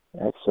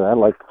 Actually, I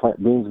like to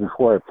plant beans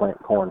before I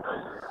plant corn.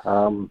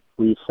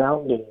 We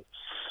found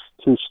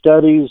through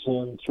studies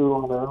and through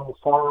on our own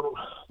farm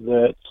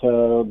that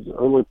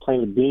early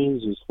planted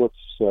beans is what's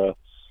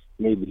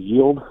made the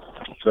yield.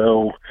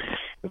 So,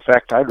 in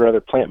fact, I'd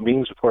rather plant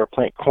beans before I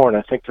plant corn.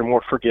 I think they're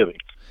more forgiving.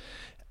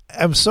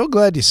 I'm so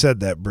glad you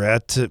said that,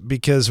 Brett,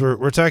 because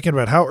we're talking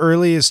about how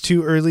early is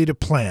too early to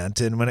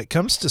plant. And when it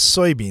comes to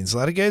soybeans, a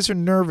lot of guys are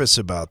nervous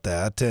about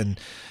that. And,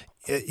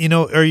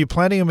 are you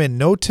planting them in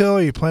no-till?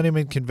 Are you planting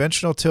them in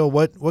conventional till?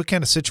 What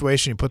kind of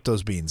situation you put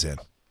those beans in?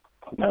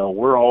 No,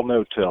 we're all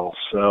no-till.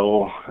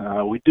 So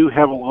we do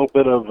have a little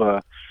bit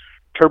of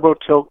turbo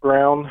tilt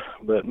ground,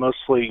 but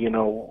mostly,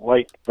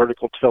 light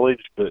vertical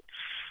tillage, but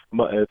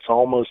it's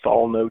almost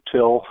all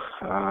no-till.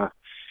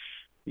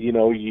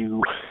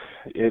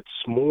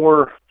 It's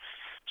more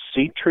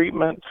seed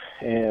treatment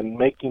and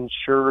making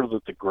sure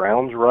that the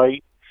ground's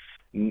right.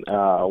 We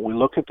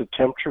look at the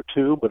temperature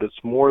too, but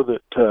it's more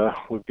that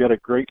we've got a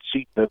great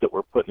seed bed that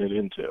we're putting it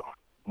into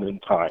in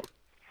time.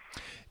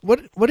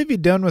 What have you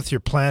done with your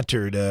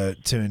planter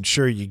to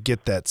ensure you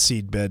get that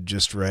seed bed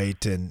just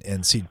right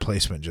and seed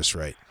placement just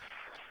right?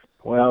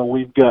 Well,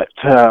 we've got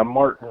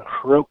Martin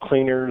row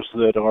cleaners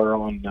that are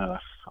on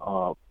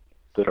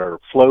that are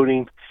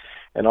floating,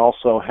 and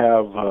also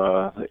have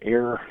the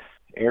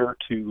air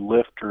to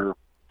lift or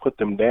put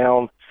them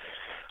down.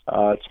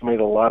 It's made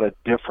a lot of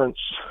difference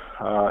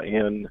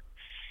in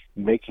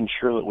making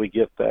sure that we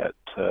get that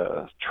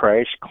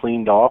trash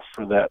cleaned off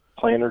for that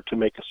planter to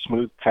make a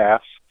smooth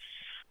pass.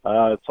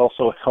 It's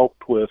also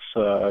helped with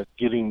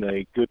getting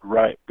a good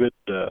ride with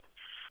that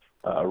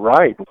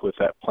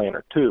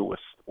planter too,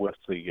 with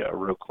the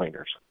row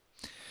cleaners.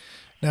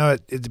 Now,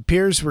 it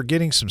appears we're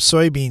getting some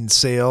soybean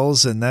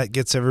sales, and that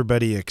gets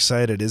everybody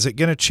excited. Is it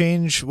going to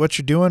change what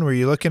you're doing? Were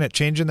you looking at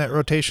changing that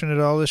rotation at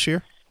all this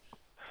year?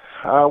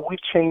 We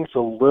changed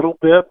a little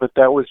bit, but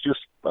that was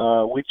just,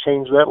 we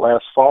changed that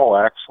last fall,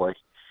 actually.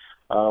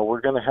 We're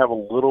going to have a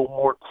little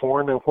more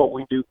corn than what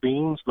we do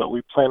beans, but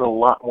we planted a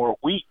lot more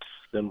wheat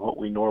than what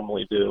we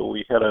normally do.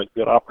 We had a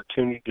good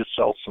opportunity to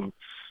sell some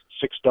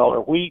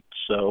 $6 wheat,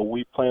 so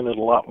we planted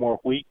a lot more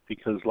wheat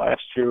because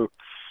last year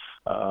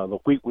the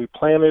wheat we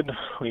planted,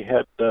 we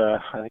had,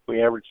 I think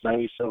we averaged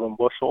 97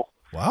 bushel.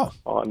 Wow.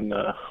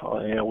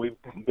 We've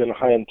been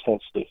high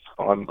intensity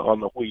on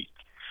the wheat,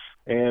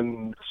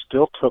 and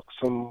still took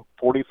some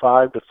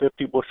 45 to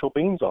 50 bushel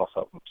beans off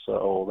of them.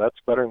 So that's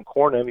better than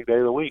corn any day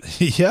of the week.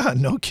 Yeah,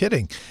 no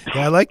kidding.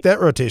 Yeah, I like that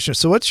rotation.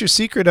 So what's your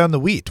secret on the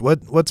wheat?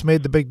 What's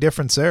made the big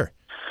difference there?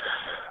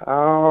 We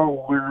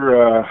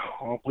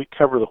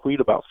cover the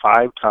wheat about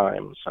 5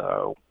 times,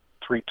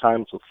 3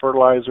 times with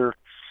fertilizer.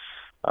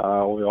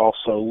 We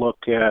also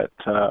look at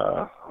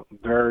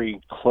very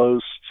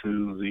close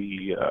to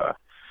the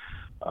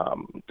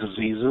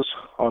diseases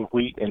on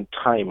wheat and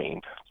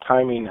timing.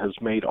 Timing has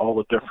made all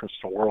the difference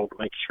in the world to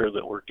make sure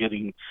that we're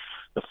getting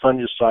the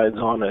fungicides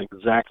on at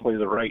exactly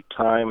the right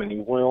time,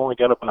 and we only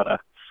got about a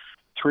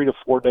 3 to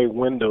 4 day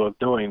window of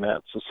doing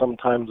that. So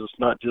sometimes it's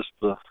not just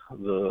the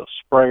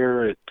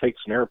sprayer, it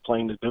takes an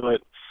airplane to do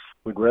it.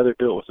 We'd rather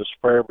do it with a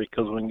sprayer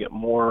because we can get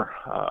more,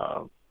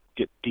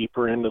 get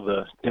deeper into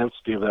the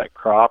density of that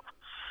crop.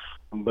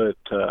 But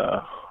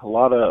a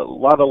lot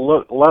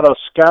of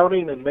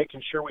scouting and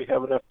making sure we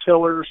have enough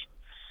tillers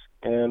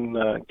and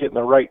getting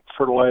the right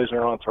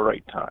fertilizer on at the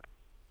right time.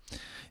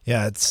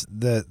 Yeah, it's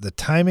the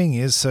timing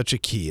is such a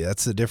key.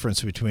 That's the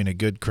difference between a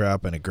good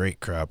crop and a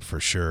great crop for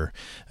sure.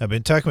 I've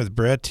been talking with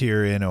Brett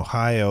here in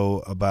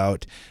Ohio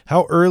about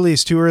how early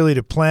is too early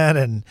to plant,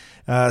 and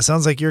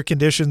sounds like your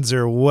conditions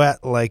are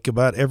wet like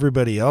about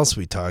everybody else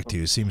we talk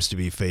to seems to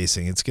be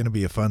facing. It's going to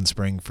be a fun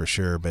spring for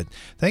sure. But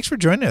thanks for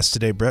joining us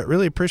today, Brett.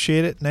 Really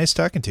appreciate it. Nice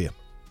talking to you.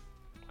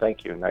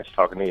 Thank you. Nice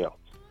talking to you.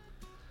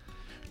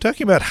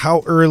 Talking about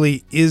how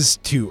early is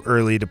too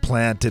early to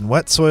plant, and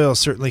wet soil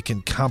certainly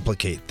can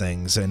complicate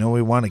things. I know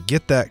we want to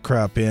get that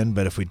crop in,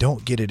 but if we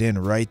don't get it in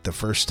right the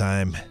first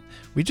time,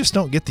 we just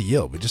don't get the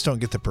yield. We just don't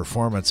get the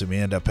performance, and we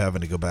end up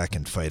having to go back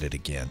and fight it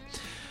again.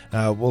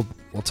 We'll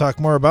talk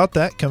more about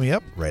that coming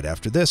up right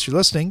after this. You're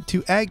listening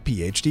to Ag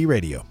PhD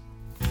Radio.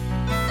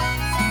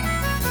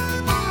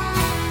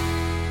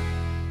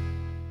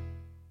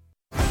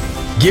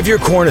 Give your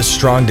corn a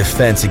strong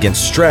defense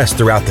against stress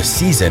throughout the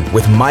season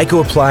with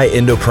MycoApply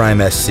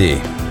Endoprime SC.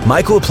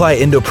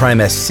 MycoApply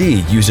Endoprime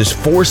SC uses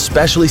 4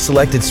 specially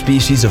selected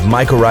species of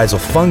mycorrhizal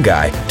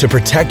fungi to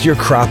protect your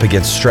crop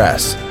against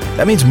stress.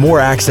 That means more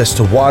access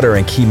to water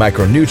and key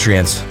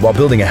micronutrients while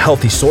building a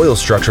healthy soil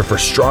structure for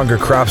stronger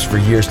crops for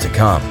years to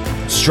come.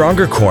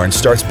 Stronger corn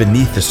starts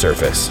beneath the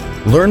surface.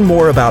 Learn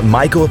more about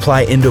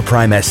MycoApply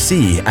Endoprime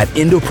SC at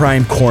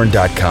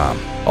endoprimecorn.com.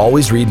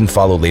 Always read and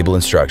follow label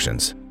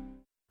instructions.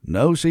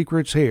 No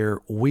secrets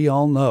here. We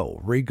all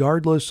know,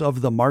 regardless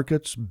of the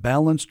markets,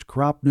 balanced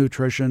crop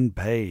nutrition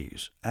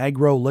pays.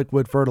 Agro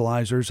Liquid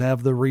Fertilizers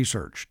have the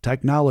research,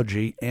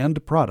 technology,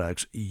 and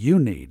products you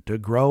need to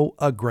grow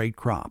a great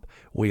crop.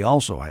 We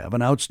also have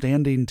an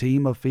outstanding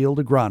team of field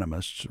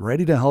agronomists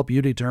ready to help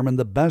you determine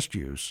the best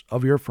use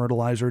of your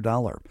fertilizer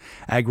dollar.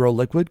 Agro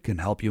Liquid can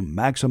help you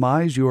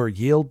maximize your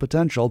yield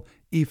potential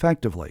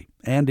effectively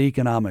and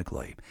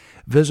economically.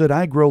 Visit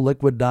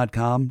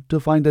agroliquid.com to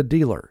find a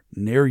dealer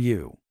near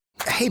you.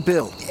 Hey,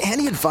 Bill,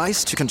 any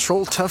advice to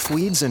control tough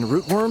weeds and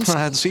rootworms?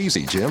 That's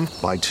easy, Jim.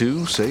 Buy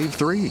 2, save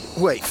 3.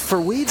 Wait, for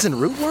weeds and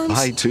rootworms?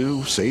 Buy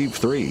 2, save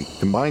 3.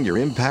 Combine your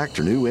Impact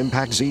or new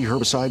Impact Z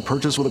herbicide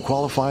purchase with a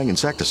qualifying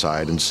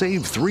insecticide and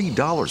save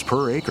 $3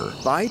 per acre.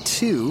 Buy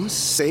 2,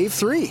 save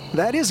 3.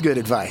 That is good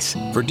advice.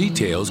 For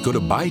details, go to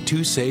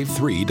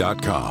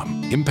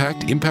buy2save3.com.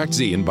 Impact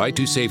Z, and Buy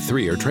 2 Save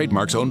 3 are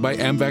trademarks owned by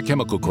Amvac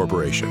Chemical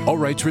Corporation. All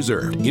rights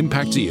reserved.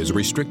 Impact Z is a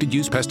restricted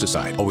use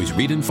pesticide. Always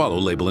read and follow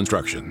label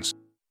instructions.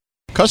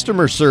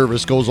 Customer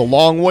service goes a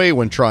long way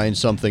when trying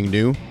something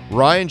new.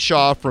 Ryan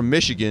Shaw from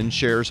Michigan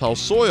shares how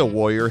Soil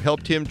Warrior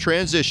helped him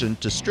transition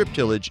to strip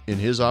tillage in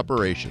his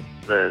operation.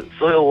 The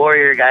Soil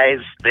Warrior guys,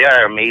 they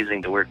are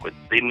amazing to work with.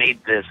 They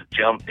made this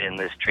jump in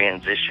this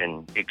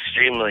transition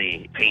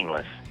extremely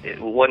painless.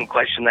 One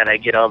question that I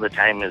get all the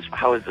time is,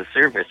 how is the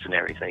service and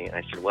everything? And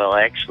I said, well,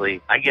 actually,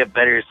 I get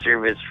better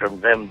service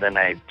from them than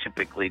I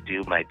typically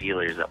do my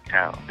dealers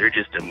uptown. They're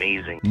just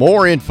amazing.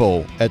 More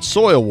info at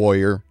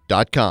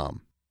soilwarrior.com.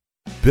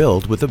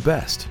 Build with the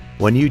best.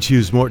 When you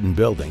choose Morton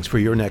Buildings for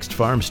your next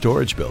farm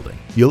storage building,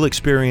 you'll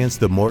experience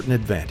the Morton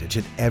advantage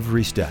at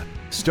every step,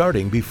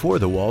 starting before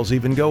the walls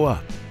even go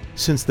up.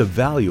 Since the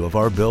value of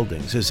our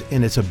buildings is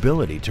in its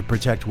ability to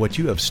protect what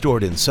you have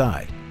stored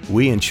inside,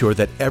 we ensure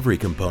that every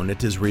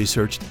component is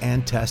researched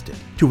and tested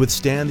to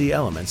withstand the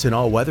elements in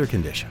all weather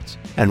conditions.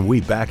 And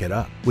we back it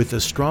up with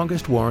the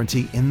strongest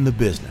warranty in the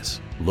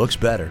business. Looks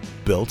better,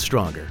 built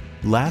stronger,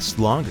 lasts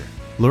longer.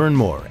 Learn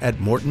more at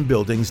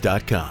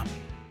mortonbuildings.com.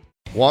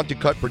 Want to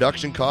cut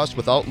production costs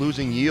without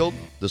losing yield?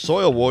 The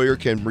Soil Warrior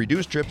can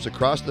reduce trips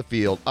across the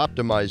field,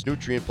 optimize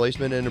nutrient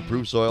placement, and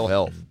improve soil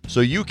health.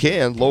 So you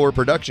can lower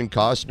production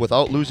costs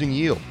without losing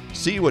yield.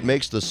 See what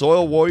makes the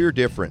Soil Warrior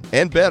different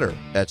and better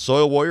at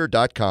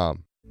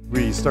soilwarrior.com.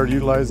 We started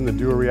utilizing the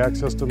Duo React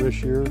system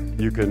this year.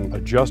 You can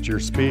adjust your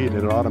speed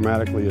and it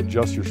automatically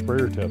adjusts your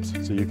sprayer tips.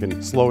 So you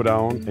can slow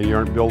down and you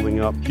aren't building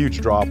up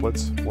huge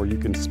droplets, or you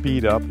can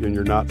speed up and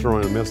you're not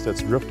throwing a mist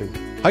that's drifting.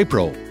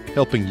 Hypro,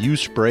 helping you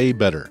spray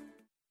better.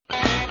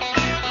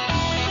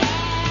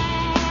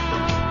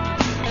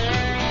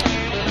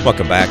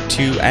 Welcome back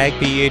to Ag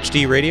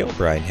PhD Radio.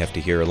 Brian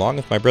Hefty here along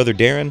with my brother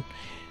Darren.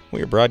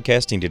 We are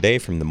broadcasting today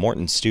from the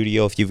Morton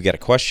studio. If you've got a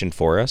question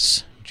for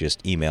us,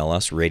 just email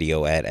us,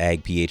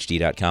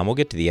 radio@agphd.com. We'll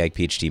get to the Ag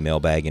PhD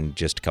mailbag in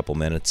just a couple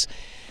minutes.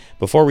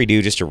 Before we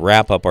do, just to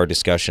wrap up our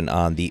discussion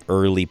on the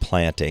early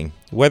planting,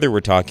 whether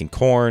we're talking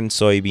corn,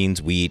 soybeans,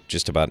 wheat,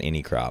 just about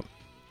any crop,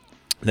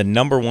 the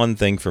number one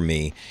thing for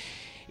me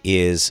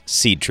is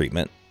seed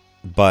treatment,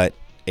 but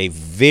a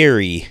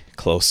very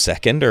close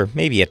second, or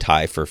maybe a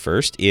tie for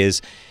first,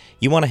 is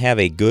you want to have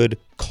a good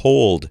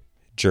cold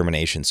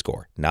germination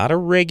score. Not a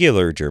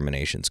regular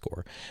germination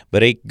score,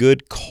 but a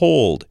good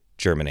cold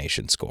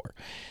germination score.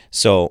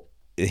 So,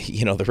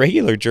 the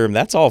regular germ,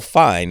 that's all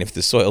fine if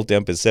the soil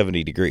temp is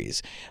 70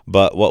 degrees.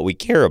 But what we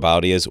care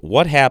about is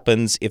what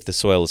happens if the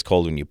soil is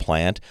cold when you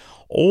plant.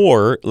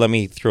 Or let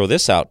me throw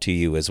this out to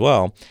you as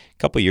well. A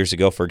couple years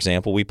ago, for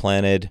example, we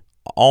planted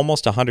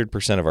almost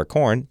 100% of our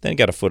corn, then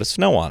got a foot of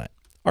snow on it.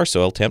 Our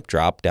soil temp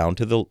dropped down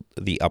to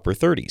the upper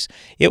 30s.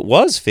 It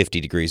was 50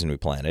 degrees when we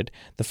planted.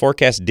 The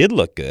forecast did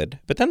look good,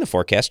 but then the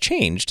forecast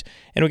changed,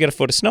 and we got a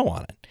foot of snow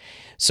on it.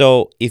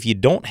 So if you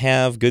don't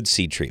have good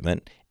seed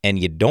treatment and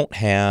you don't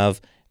have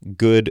a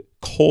good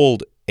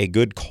cold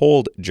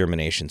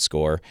germination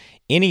score,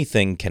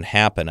 anything can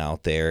happen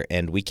out there,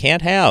 and we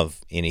can't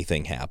have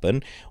anything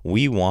happen.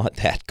 We want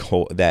that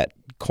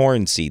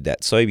corn seed,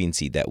 that soybean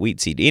seed, that wheat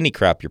seed, any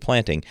crop you're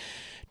planting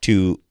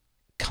to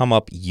come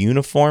up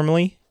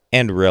uniformly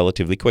and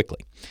relatively quickly.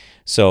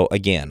 So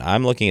again,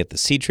 I'm looking at the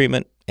seed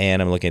treatment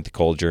and I'm looking at the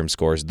cold germ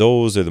scores.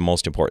 Those are the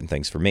most important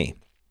things for me.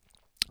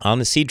 On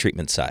the seed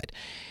treatment side,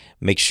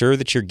 make sure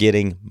that you're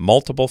getting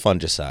multiple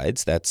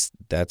fungicides.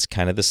 That's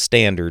kind of the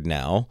standard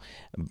now.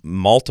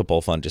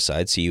 Multiple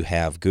fungicides, so you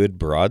have good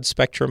broad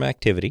spectrum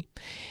activity.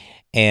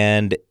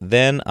 And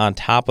then on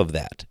top of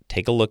that,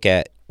 take a look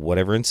at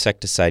whatever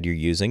insecticide you're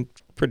using.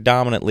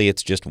 Predominantly,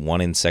 it's just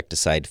one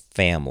insecticide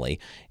family.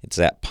 It's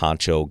that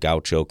Poncho,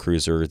 Gaucho,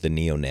 Cruiser, the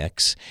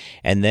Neonics.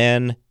 And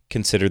then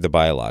consider the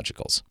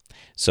biologicals.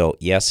 So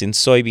yes, in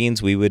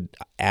soybeans, we would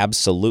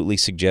absolutely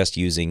suggest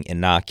using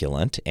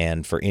inoculant.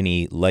 And for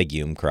any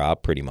legume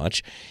crop, pretty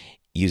much,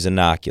 use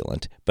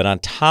inoculant. But on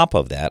top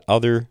of that,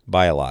 other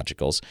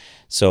biologicals.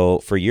 So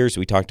for years,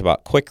 we talked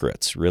about Quick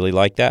Roots. Really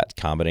like that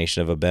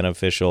combination of a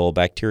beneficial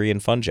bacteria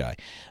and fungi.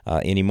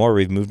 Anymore,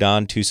 we've moved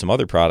on to some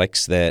other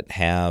products that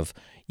have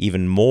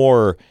even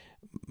more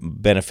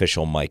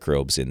beneficial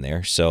microbes in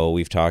there. So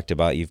you've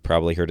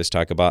probably heard us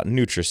talk about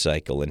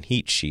Nutricycle and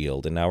Heat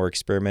Shield, and now we're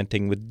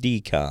experimenting with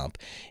Decomp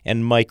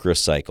and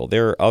Microcycle.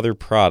 There are other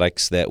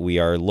products that we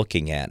are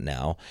looking at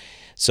now.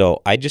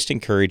 So I just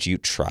encourage you,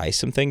 try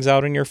some things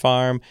out on your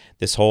farm.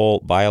 This whole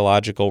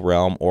biological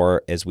realm,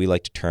 or as we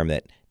like to term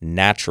it,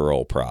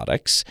 natural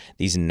products.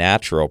 These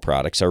natural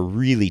products are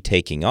really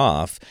taking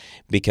off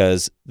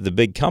because the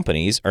big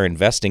companies are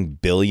investing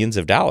billions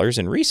of dollars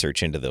in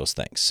research into those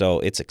things. So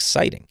it's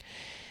exciting.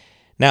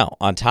 Now,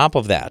 on top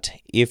of that,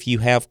 if you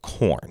have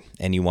corn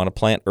and you want to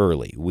plant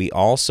early, we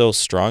also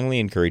strongly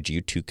encourage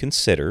you to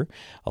consider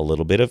a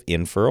little bit of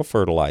in-furrow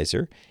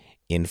fertilizer,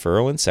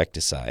 in-furrow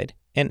insecticide,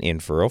 and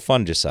in-furrow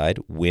fungicide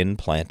when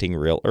planting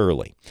real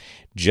early,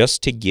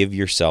 just to give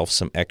yourself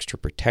some extra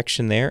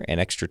protection there and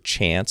extra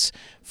chance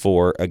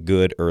for a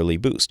good early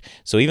boost.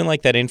 So even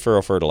like that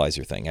in-furrow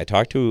fertilizer thing, I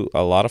talked to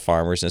a lot of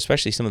farmers, and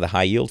especially some of the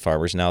high-yield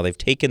farmers now, they've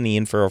taken the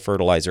in-furrow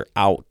fertilizer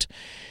out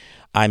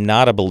I'm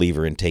not a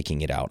believer in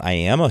taking it out. I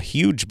am a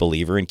huge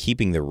believer in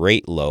keeping the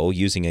rate low,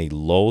 using a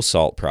low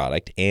salt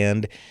product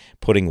and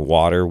putting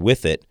water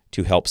with it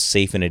to help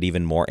safeten it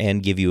even more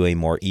and give you a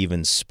more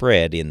even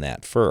spread in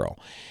that furrow.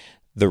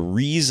 The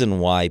reason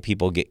why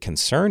people get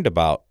concerned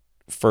about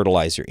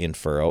fertilizer in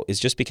furrow is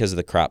just because of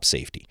the crop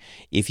safety.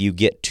 If you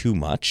get too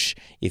much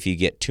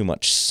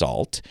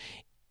salt,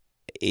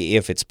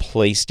 if it's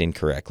placed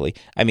incorrectly,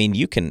 I mean,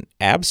 you can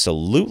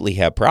absolutely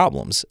have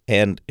problems.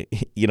 And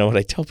you know what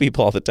I tell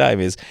people all the time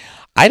is,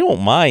 I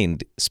don't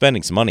mind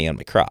spending some money on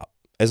my crop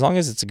as long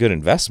as it's a good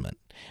investment.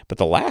 But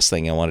the last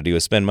thing I want to do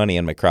is spend money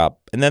on my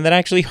crop, and then that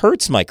actually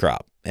hurts my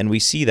crop. And we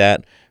see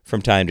that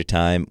from time to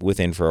time with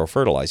in-furrow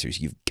fertilizers.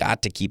 You've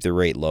got to keep the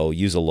rate low,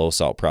 use a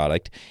low-salt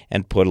product,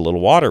 and put a little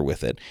water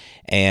with it,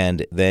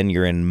 and then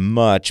you're in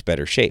much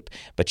better shape.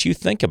 But you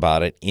think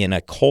about it, in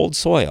a cold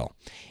soil,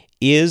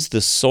 is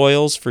the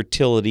soil's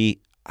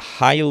fertility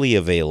highly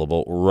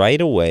available right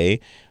away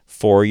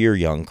for your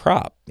young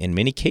crop? In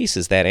many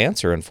cases, that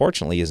answer,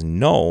 unfortunately, is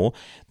no.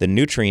 The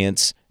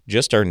nutrients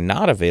just are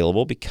not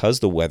available because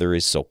the weather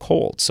is so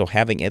cold. So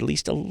having at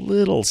least a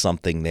little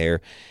something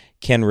there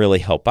can really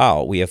help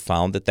out. We have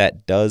found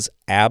that does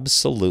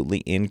absolutely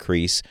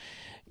increase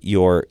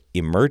your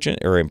emergent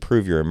or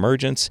improve your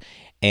emergence,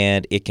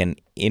 and it can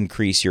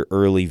increase your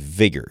early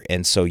vigor.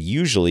 And so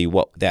usually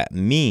what that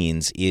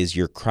means is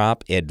your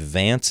crop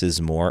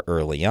advances more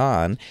early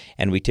on,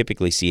 and we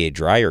typically see a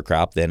drier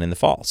crop than in the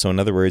fall. So in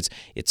other words,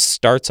 it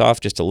starts off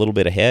just a little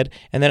bit ahead,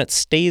 and then it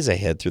stays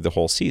ahead through the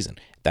whole season.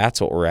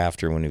 That's what we're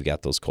after when we've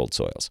got those cold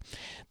soils.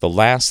 The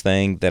last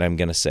thing that I'm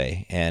going to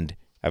say, and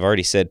I've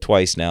already said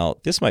twice now,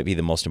 this might be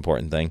the most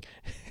important thing.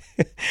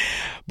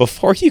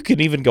 Before you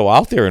can even go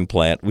out there and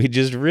plant, we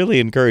just really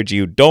encourage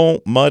you,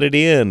 don't mud it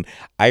in.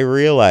 I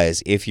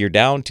realize if you're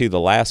down to the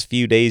last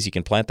few days you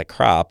can plant the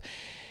crop,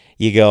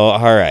 you go,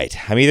 all right,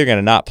 I'm either going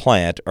to not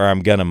plant or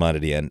I'm going to mud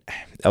it in.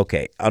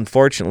 Okay,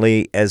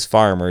 unfortunately, as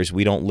farmers,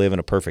 we don't live in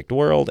a perfect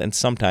world, and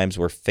sometimes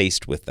we're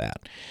faced with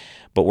that.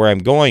 But where I'm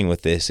going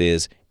with this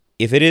is,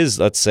 if it is,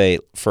 let's say,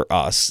 for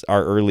us,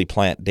 our early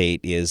plant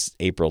date is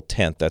April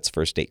 10th. That's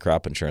first date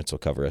crop insurance will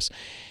cover us.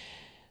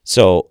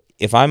 So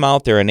if I'm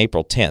out there on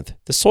April 10th,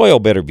 the soil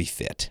better be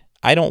fit.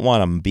 I don't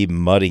want to be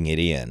mudding it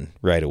in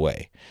right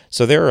away.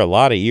 So there are a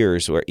lot of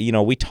years where,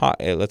 we talk,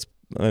 let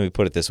me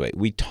put it this way.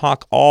 We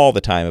talk all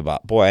the time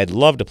about, boy, I'd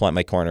love to plant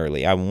my corn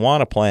early. I want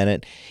to plant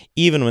it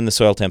even when the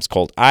soil temp's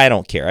cold. I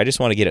don't care. I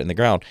just want to get it in the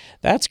ground.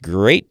 That's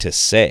great to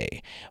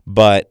say,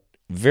 but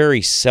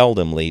very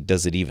seldomly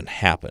does it even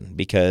happen,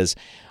 because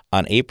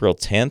on April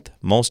 10th,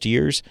 most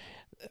years,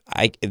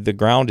 the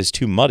ground is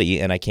too muddy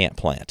and I can't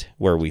plant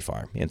where we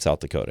farm in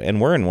South Dakota.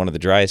 And we're in one of the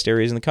driest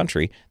areas in the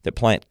country that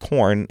plant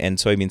corn and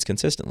soybeans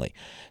consistently.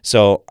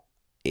 So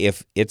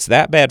if it's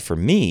that bad for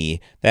me,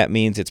 that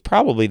means it's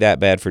probably that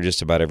bad for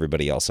just about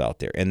everybody else out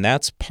there. And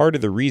that's part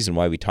of the reason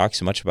why we talk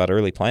so much about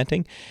early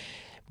planting,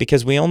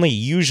 because we only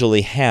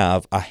usually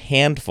have a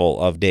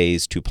handful of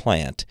days to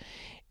plant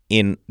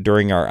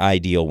during our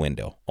ideal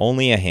window.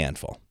 Only a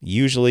handful.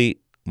 Usually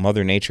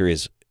Mother Nature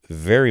is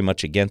very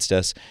much against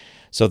us,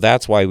 so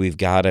that's why we've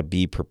got to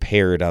be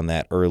prepared on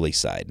that early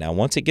side. Now,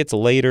 once it gets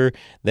later,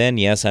 then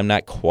yes, I'm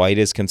not quite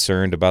as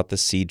concerned about the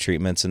seed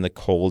treatments and the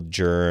cold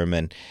germ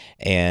and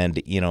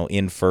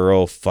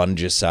in-furrow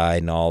fungicide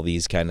and all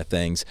these kind of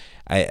things.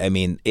 I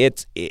mean,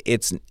 it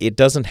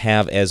doesn't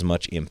have as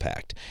much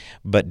impact,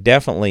 but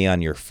definitely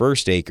on your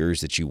first acres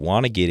that you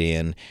want to get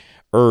in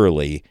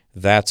early,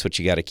 that's what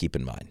you got to keep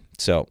in mind.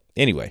 So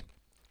anyway,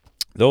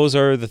 those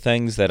are the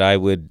things that I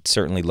would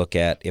certainly look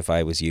at if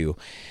I was you.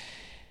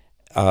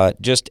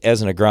 Just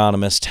as an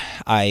agronomist,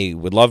 I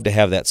would love to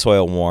have that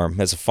soil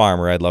warm. As a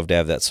farmer, I'd love to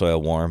have that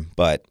soil warm,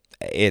 but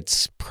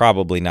it's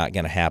probably not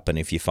going to happen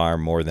if you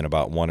farm more than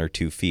about 1 or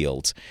 2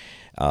 fields.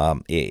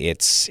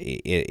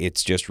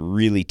 It's just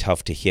really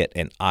tough to hit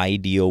an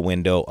ideal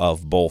window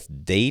of both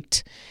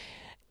date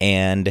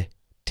and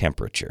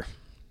temperature.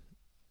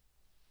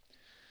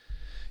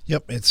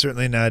 Yep, it's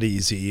certainly not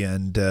easy,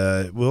 and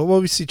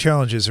we see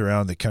challenges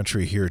around the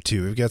country here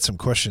too. We've got some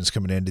questions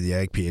coming into the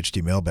Ag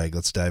PhD mailbag.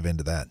 Let's dive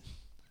into that.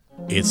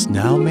 It's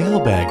now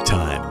mailbag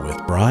time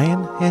with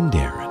Brian and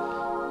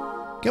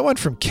Darren. Got one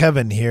from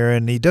Kevin here,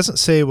 and he doesn't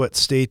say what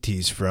state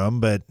he's from,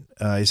 but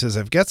he says,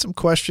 I've got some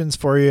questions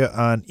for you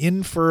on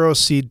in-furrow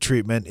seed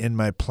treatment in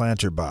my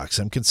planter box.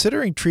 I'm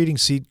considering treating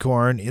seed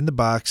corn in the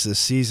box this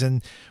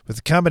season with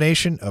a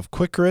combination of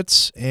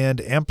Quikrets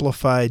and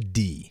Amplify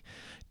D.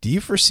 Do you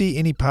foresee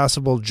any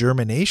possible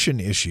germination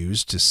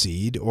issues to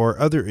seed or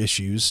other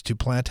issues to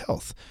plant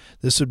health?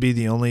 This would be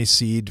the only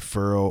seed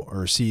furrow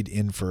or seed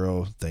in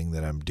furrow thing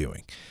that I'm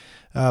doing.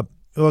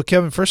 Well,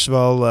 Kevin, first of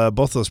all,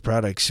 both those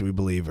products we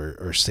believe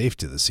are safe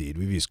to the seed.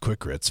 We've used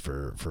Quikrets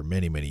for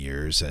many, many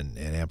years, and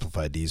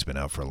Amplify D has been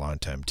out for a long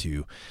time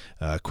too.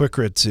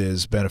 Quikrets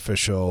is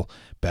beneficial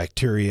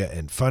bacteria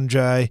and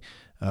fungi.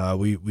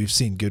 We've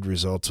seen good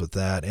results with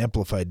that.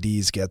 Amplify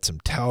D's got some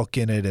talc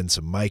in it and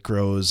some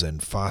micros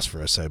and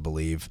phosphorus, I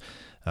believe.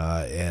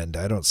 and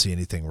I don't see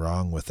anything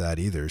wrong with that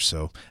either.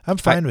 So I'm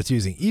fine with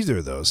using either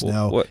of those.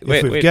 Now, wait,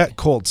 if we've got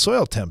cold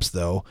soil temps,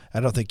 though, I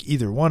don't think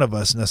either one of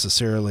us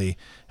necessarily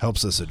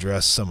helps us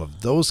address some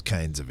of those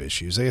kinds of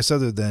issues. I guess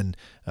other than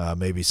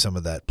maybe some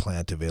of that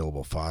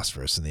plant-available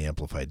phosphorus in the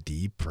Amplify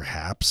D,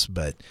 perhaps.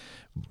 But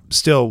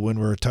still, when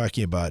we're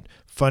talking about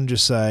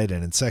fungicide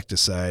and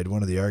insecticide,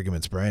 one of the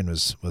arguments Brian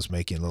was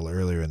making a little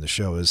earlier in the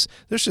show is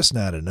there's just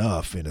not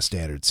enough in a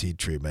standard seed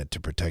treatment to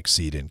protect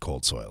seed in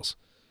cold soils.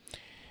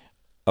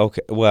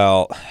 Okay,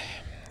 well,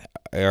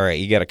 all right,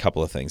 you got a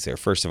couple of things there.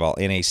 First of all,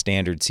 in a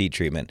standard seed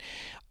treatment,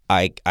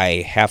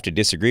 I have to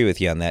disagree with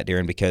you on that,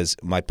 Darren, because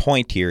my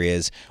point here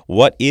is,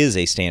 what is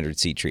a standard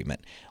seed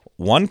treatment?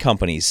 One seed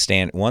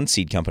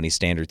company's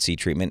standard seed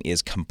treatment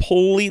is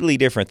completely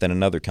different than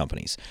another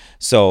company's.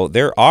 So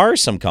there are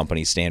some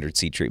companies' standard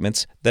seed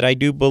treatments that I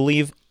do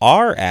believe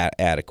are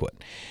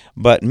adequate,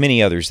 but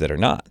many others that are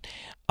not.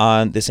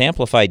 On this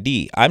Amplify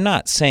D, I'm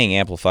not saying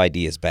Amplify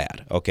D is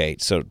bad, okay?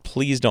 So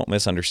please don't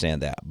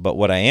misunderstand that. But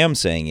what I am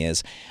saying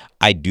is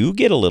I do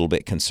get a little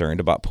bit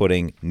concerned about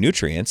putting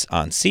nutrients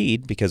on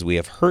seed because we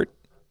have hurt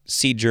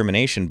seed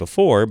germination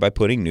before by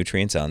putting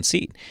nutrients on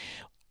seed.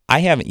 I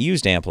haven't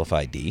used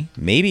Amplify D.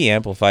 Maybe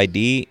Amplify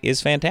D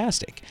is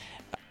fantastic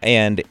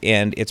and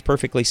it's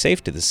perfectly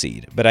safe to the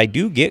seed. But I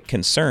do get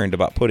concerned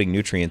about putting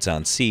nutrients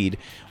on seed.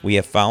 We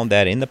have found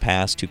that in the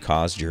past to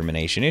cause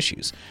germination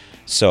issues.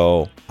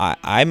 So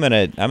I'm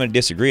gonna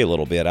disagree a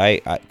little bit.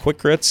 Quick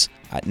Grits,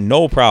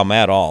 no problem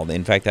at all.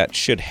 In fact, that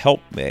should help.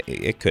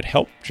 It could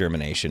help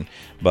germination.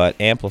 But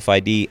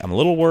Amplify D, I'm a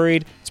little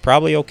worried. It's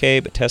probably okay,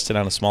 but test it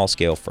on a small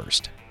scale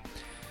first.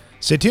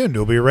 Stay tuned.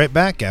 We'll be right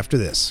back after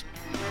this.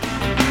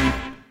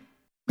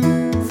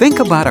 Think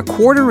about a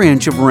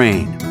quarter-inch of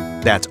rain.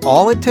 That's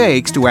all it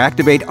takes to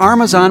activate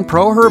Armazon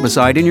Pro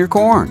herbicide in your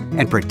corn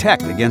and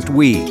protect against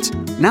weeds.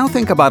 Now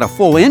think about a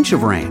full inch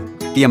of rain,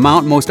 the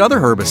amount most other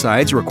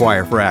herbicides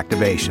require for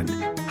activation.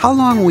 How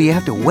long will you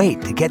have to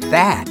wait to get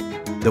that?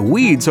 The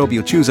weeds hope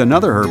you choose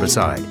another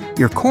herbicide.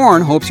 Your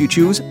corn hopes you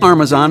choose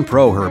Armazon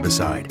Pro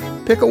herbicide.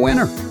 Pick a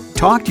winner.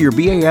 Talk to your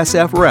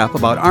BASF rep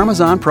about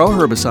Armazon Pro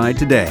herbicide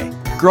today.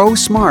 Grow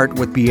smart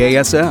with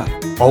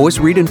BASF. Always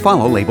read and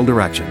follow label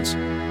directions.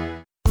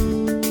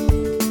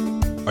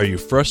 Are you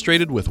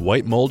frustrated with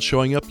white mold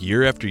showing up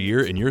year after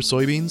year in your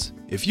soybeans?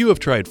 If you have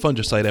tried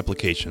fungicide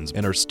applications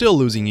and are still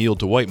losing yield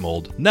to white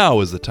mold, now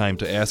is the time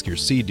to ask your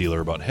seed dealer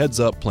about Heads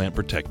Up Plant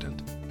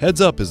Protectant.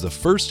 Heads Up is the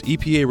first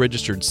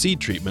EPA-registered seed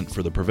treatment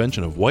for the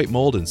prevention of white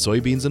mold in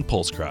soybeans and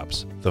pulse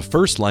crops. The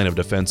first line of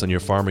defense on your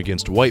farm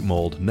against white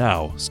mold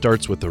now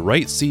starts with the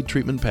right seed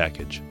treatment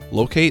package.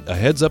 Locate a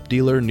Heads Up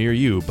dealer near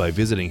you by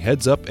visiting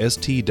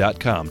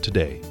headsupst.com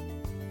today.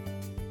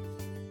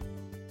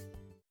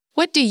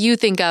 What do you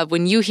think of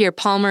when you hear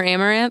Palmer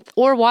Amaranth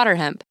or water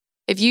hemp?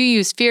 If you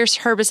use Fierce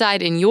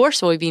herbicide in your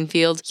soybean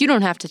field, you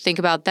don't have to think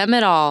about them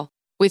at all.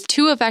 With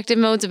 2 effective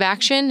modes of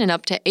action and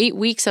up to 8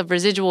 weeks of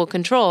residual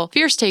control,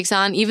 Fierce takes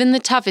on even the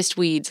toughest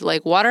weeds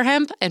like water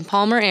hemp and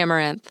Palmer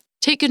Amaranth.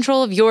 Take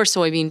control of your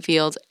soybean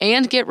field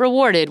and get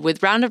rewarded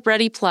with Roundup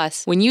Ready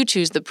Plus when you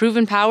choose the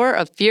proven power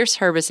of Fierce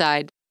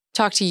herbicide.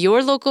 Talk to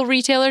your local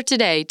retailer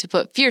today to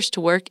put Fierce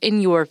to work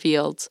in your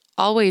fields.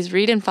 Always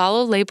read and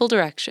follow label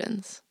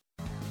directions.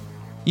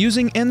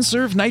 Using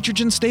N-Serve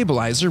nitrogen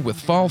stabilizer with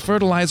fall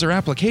fertilizer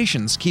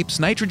applications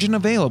keeps nitrogen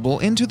available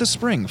into the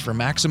spring for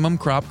maximum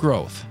crop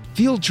growth.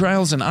 Field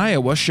trials in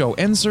Iowa show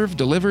N-Serve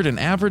delivered an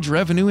average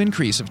revenue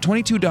increase of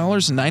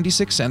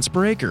 $22.96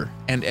 per acre,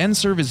 and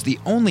N-Serve is the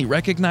only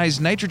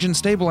recognized nitrogen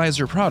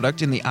stabilizer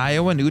product in the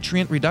Iowa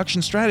Nutrient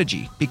Reduction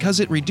Strategy because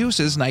it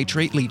reduces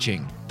nitrate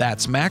leaching.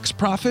 That's max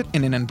profit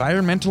in an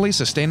environmentally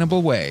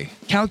sustainable way.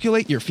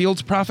 Calculate your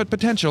field's profit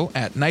potential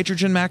at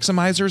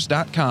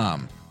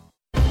nitrogenmaximizers.com.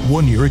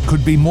 One year it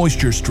could be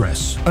moisture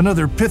stress,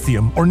 another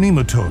Pythium or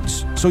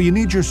nematodes, so you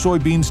need your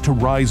soybeans to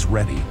rise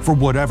ready for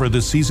whatever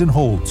the season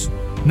holds.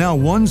 Now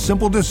one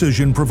simple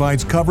decision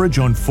provides coverage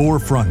on 4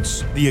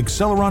 fronts: the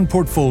Acceleron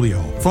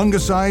portfolio,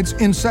 fungicides,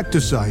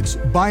 insecticides,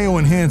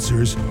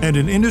 bioenhancers, and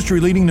an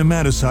industry-leading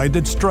nematicide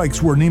that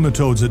strikes where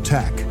nematodes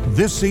attack.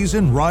 This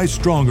season, rise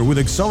stronger with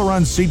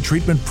Acceleron seed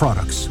treatment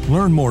products.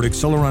 Learn more at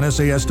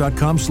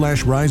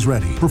AcceleronSAS.com/rise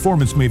ready.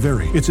 Performance may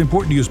vary. It's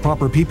important to use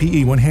proper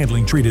PPE when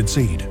handling treated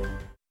seed.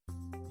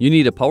 You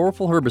need a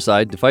powerful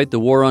herbicide to fight the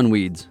war on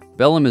weeds.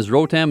 Bellum is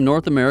Rotam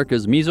North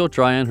America's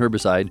mesotrione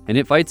herbicide, and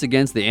it fights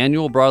against the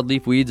annual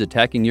broadleaf weeds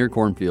attacking your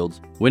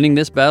cornfields. Winning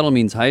this battle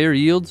means higher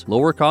yields,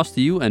 lower cost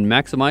to you, and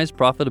maximized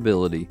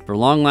profitability. For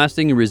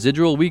long-lasting and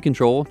residual weed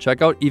control,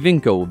 check out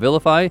Evinco,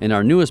 Vilify, and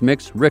our newest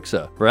mix,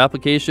 Rixa. For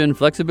application,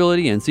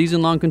 flexibility, and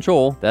season-long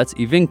control, that's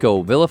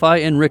Evinco, Vilify,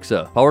 and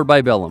Rixa, powered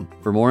by Bellum.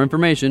 For more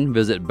information,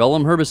 visit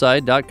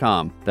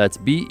BellumHerbicide.com. That's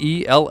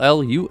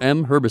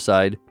BELLUM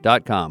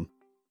Herbicide.com.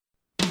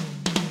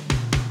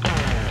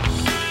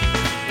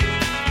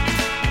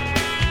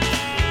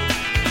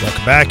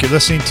 Welcome back. You're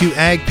listening to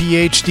Ag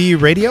PhD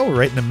Radio. We're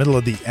right in the middle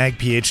of the Ag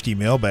PhD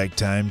mailbag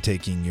time,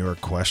 taking your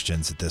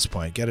questions at this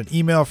point. Got an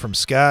email from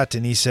Scott,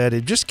 and he said,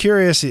 I'm just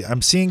curious,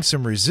 I'm seeing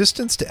some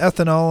resistance to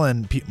ethanol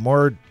and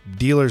more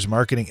dealers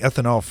marketing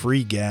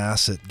ethanol-free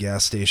gas at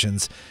gas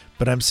stations,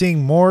 but I'm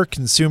seeing more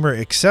consumer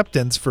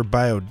acceptance for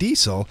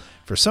biodiesel.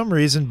 For some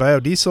reason,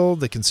 biodiesel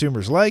the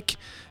consumers like,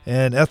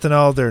 and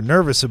ethanol they're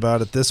nervous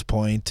about at this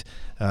point.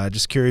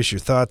 Just curious your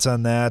thoughts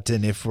on that,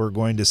 and if we're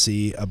going to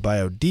see a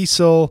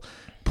biodiesel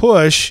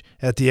push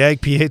at the Ag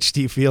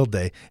PhD Field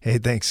Day. Hey,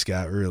 thanks,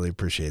 Scott. Really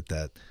appreciate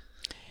that.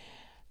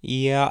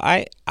 Yeah,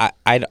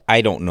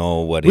 I don't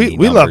know what we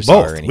love numbers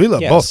both. are. We love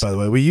both, by the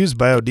way. We use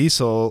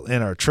biodiesel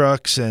in our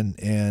trucks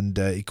and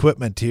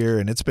equipment here,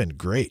 and it's been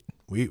great.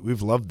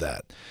 We've loved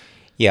that.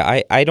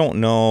 Yeah, I don't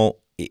know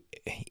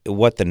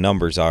what the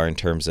numbers are in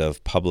terms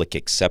of public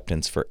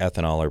acceptance for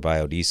ethanol or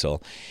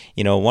biodiesel.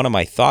 You know, one of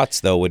my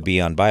thoughts, though, would be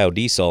on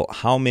biodiesel,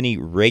 how many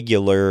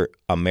regular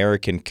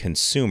American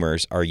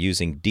consumers are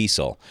using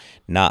diesel?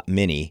 Not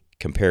many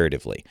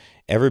comparatively.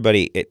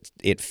 Everybody,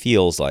 it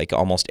feels like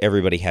almost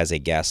everybody has a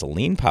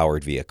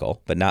gasoline-powered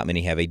vehicle, but not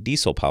many have a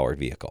diesel-powered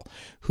vehicle.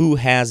 Who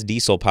has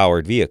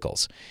diesel-powered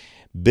vehicles?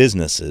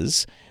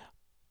 Businesses,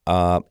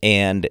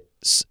 and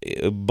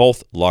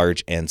both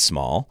large and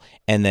small,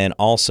 and then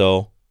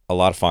also a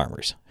lot of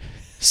farmers.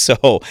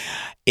 So,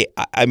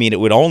 it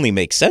would only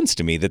make sense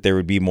to me that there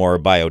would be more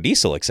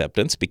biodiesel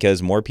acceptance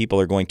because more people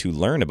are going to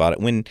learn about it.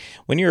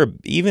 When you're,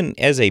 even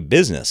as a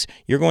business,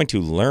 you're going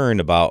to learn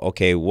about,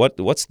 okay,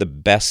 what's the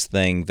best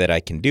thing that I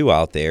can do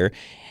out there?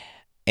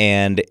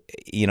 And,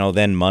 you know,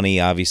 then money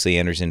obviously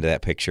enters into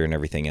that picture and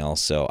everything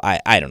else. So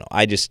I don't know.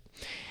 I just,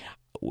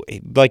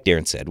 like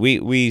Darren said,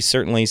 we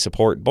certainly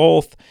support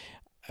both.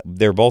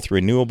 They're both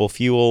renewable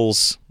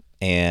fuels,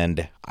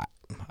 and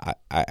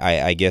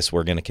I guess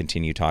we're going to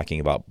continue talking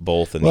about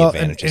both and the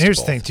advantages. And here's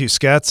of both. the thing too,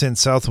 Scott's in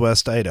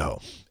Southwest Idaho,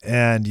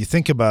 and you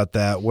think about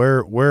that.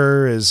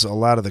 Where is a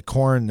lot of the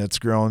corn that's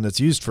grown that's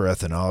used for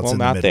ethanol? It's in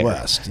the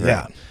Midwest.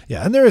 Right.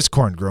 Yeah, and there is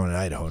corn grown in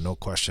Idaho, no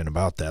question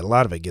about that. A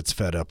lot of it gets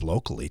fed up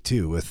locally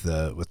too with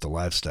the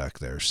livestock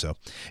there. So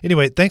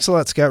anyway, thanks a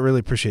lot, Scott. Really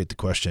appreciate the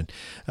question.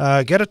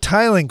 Got a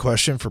tiling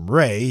question from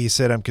Ray. He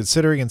said, I'm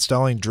considering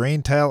installing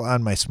drain tile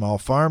on my small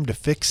farm to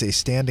fix a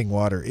standing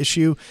water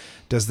issue.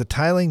 Does the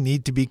tiling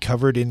need to be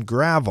covered in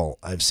gravel?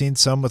 I've seen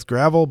some with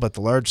gravel, but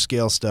the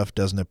large-scale stuff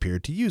doesn't appear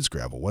to use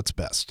gravel. What's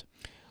best?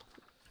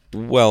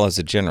 Well, as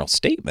a general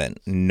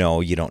statement,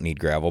 no, you don't need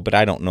gravel, but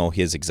I don't know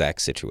his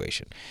exact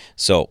situation.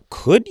 So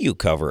could you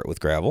cover it with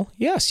gravel?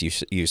 Yes,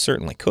 you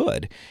certainly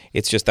could.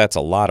 It's just that's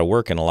a lot of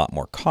work and a lot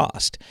more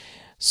cost.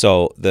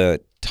 So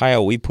the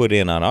tile we put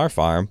in on our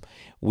farm,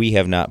 we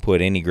have not put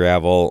any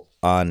gravel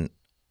on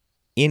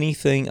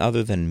anything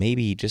other than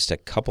maybe just a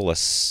couple of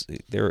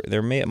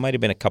might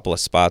have been a couple of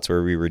spots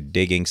where we were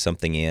digging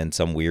something in,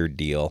 some weird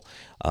deal,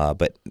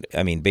 but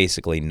I mean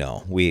basically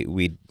no,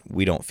 we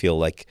don't feel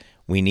like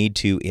we need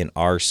to in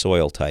our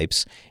soil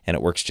types, and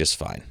it works just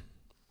fine.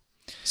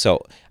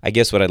 So I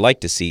guess what I'd like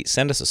to see,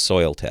 send us a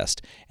soil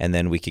test, and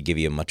then we could give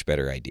you a much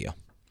better idea.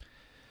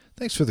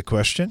 Thanks for the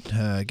question.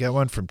 I got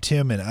one from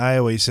Tim in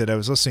Iowa. He said, I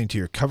was listening to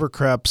your Cover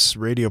Crops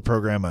radio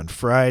program on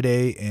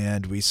Friday,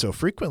 and we so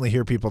frequently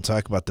hear people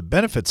talk about the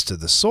benefits to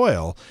the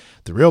soil.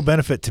 The real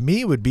benefit to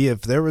me would be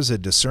if there was a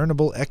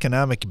discernible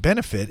economic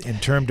benefit in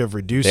terms of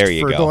reduced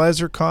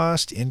fertilizer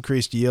cost,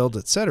 increased yield,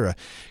 etc.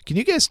 Can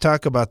you guys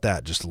talk about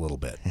that just a little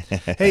bit?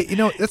 Hey, you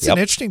know, that's an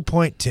interesting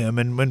point, Tim.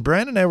 And when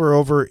Brian and I were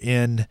over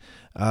in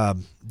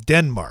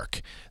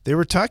Denmark, they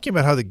were talking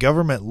about how the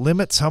government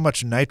limits how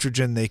much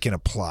nitrogen they can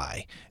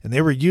apply, and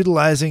they were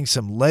utilizing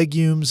some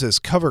legumes as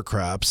cover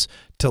crops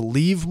to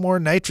leave more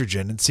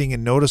nitrogen and seeing a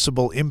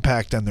noticeable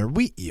impact on their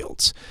wheat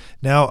yields.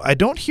 Now, I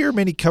don't hear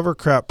many cover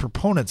crop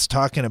proponents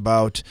talking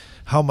about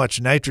how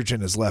much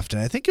nitrogen is left,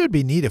 and I think it would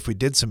be neat if we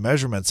did some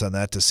measurements on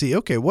that to see,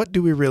 okay, what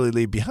do we really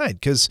leave behind?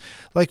 Because,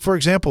 like, for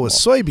example, with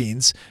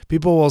soybeans,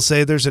 people will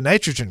say there's a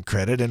nitrogen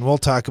credit, and we'll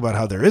talk about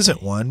how there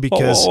isn't one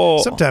because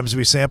sometimes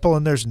we sample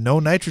and there's no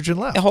nitrogen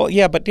left.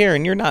 Yeah, but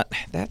Darren, you're not.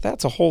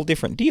 That's a whole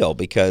different deal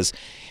because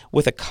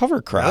with a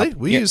cover crop, really?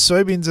 We use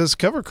soybeans as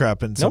cover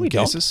crop in some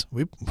cases.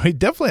 We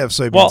definitely have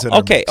soybeans in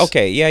our mix.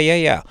 Okay,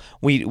 yeah.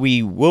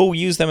 We will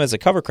use them as a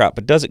cover crop,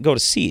 but does it go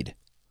to seed?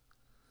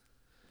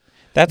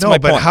 That's my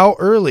point. But how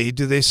early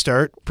do they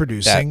start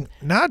producing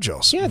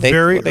nodules? Yeah,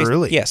 very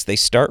early. Yes, they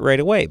start right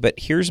away. But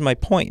here's my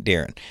point,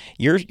 Darren.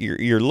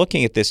 You're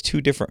looking at this two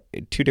different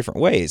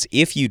ways.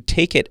 If you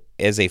take it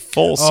as a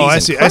full season I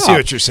see. crop, I see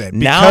what you're saying.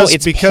 Now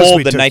it's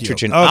pulled the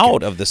nitrogen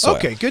out of the soil.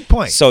 Okay, good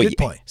point. Good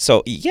point.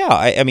 So yeah,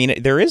 I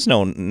mean, there's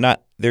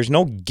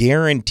no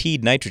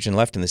guaranteed nitrogen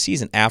left in the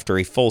season after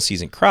a full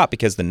season crop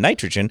because the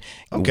nitrogen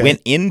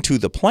went into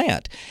the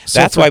plant.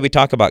 That's why we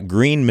talk about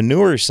green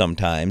manure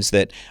sometimes.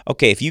 That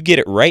if you get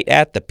it right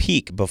at the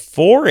peak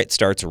before it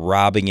starts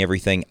robbing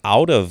everything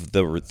out of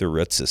the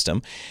root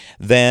system,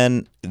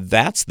 then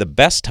that's the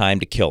best time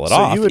to kill it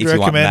off. So you would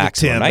recommend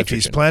to Tim, nitrogen. if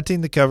he's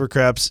planting the cover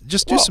crops,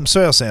 just do some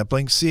soil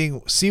sampling,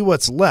 see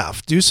what's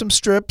left. Do some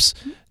strips,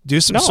 Do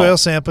some soil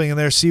sampling in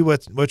there. See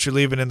what you're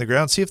leaving in the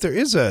ground. See if there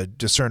is a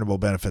discernible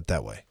benefit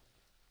that way.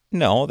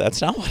 No,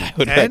 that's not what I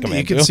would and recommend.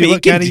 You can see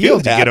what kind of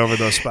yield you get over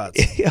those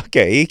spots.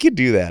 Okay, he could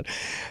do that.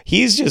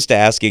 He's just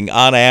asking,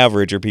 on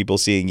average, are people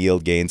seeing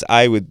yield gains?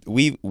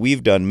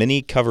 We've done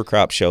many cover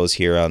crop shows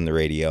here on the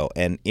radio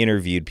and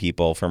interviewed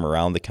people from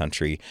around the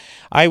country.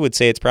 I would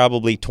say it's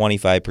probably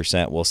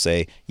 25% will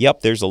say, yep,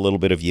 there's a little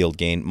bit of yield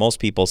gain. Most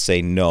people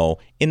say no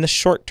in the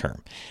short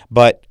term.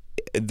 But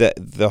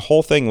the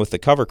whole thing with the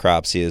cover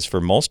crops is,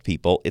 for most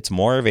people, it's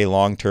more of a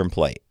long-term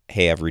play.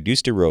 Hey, I've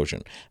reduced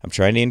erosion. I'm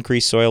trying to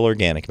increase soil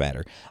organic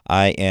matter.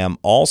 I am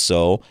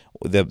also,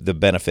 the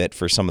benefit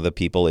for some of the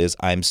people is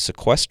I'm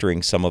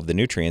sequestering some of the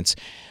nutrients.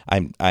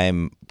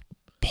 I'm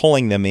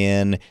pulling them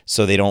in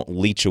so they don't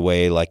leach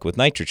away, like with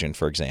nitrogen,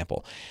 for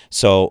example.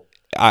 So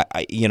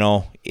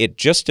it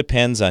just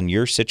depends on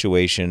your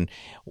situation,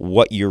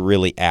 what you're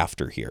really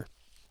after here.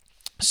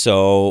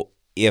 So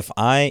if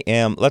I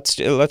am, let's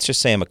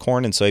just say I'm a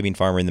corn and soybean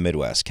farmer in the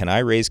Midwest, can I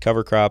raise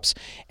cover crops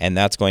and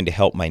that's going to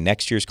help my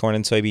next year's corn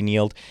and soybean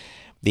yield?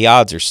 The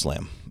odds are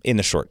slim in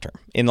the short term.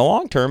 In the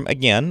long term,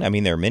 again, I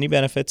mean, there are many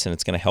benefits and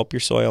it's going to help your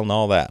soil and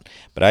all that.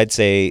 But I'd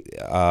say,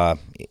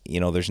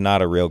 there's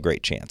not a real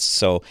great chance.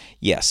 So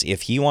yes,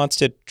 if he wants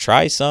to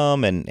try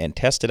some and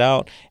test it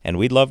out, and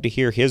we'd love to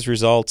hear his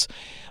results.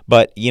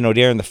 But,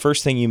 Darren, the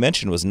first thing you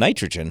mentioned was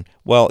nitrogen.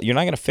 Well, you're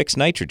not going to fix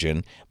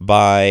nitrogen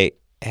by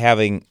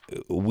having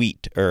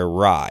wheat, or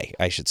rye,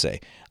 I should say.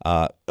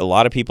 A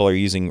lot of people are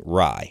using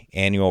rye,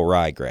 annual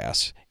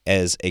ryegrass,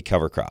 as a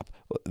cover crop.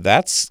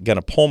 That's going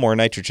to pull more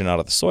nitrogen out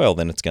of the soil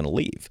than it's going to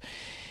leave.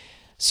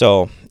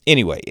 So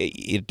anyway,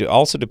 it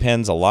also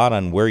depends a lot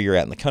on where you're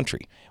at in the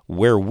country.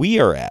 Where we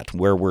are at,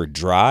 where we're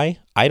dry,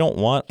 I don't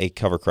want a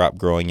cover crop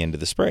growing into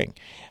the spring.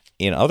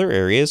 In other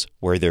areas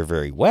where they're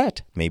very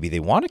wet, maybe they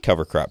want a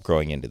cover crop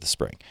growing into the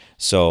spring.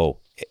 So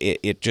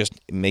it just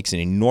makes an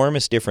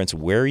enormous difference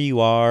where you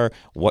are,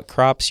 what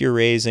crops you're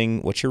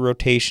raising, what your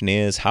rotation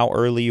is, how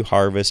early you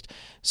harvest,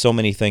 so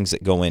many things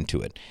that go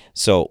into it.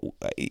 So,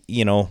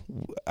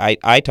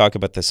 I talk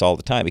about this all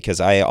the time because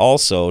I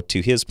also,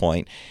 to his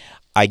point,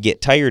 I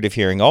get tired of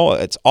hearing, oh,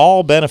 it's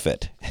all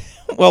benefit.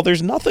 Well,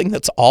 there's nothing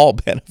that's all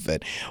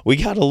benefit. We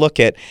got to look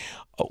at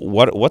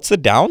what's the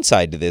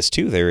downside to this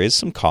too. There is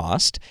some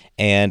cost,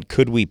 and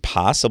could we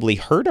possibly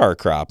hurt our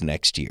crop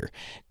next year?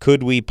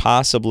 Could we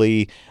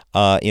possibly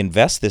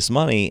invest this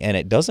money and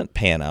it doesn't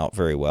pan out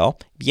very well?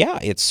 Yeah,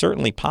 it's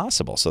certainly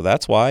possible. So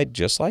that's why,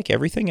 just like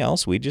everything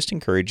else, we just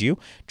encourage you,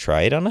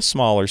 try it on a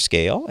smaller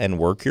scale and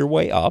work your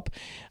way up.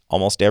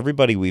 Almost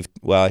everybody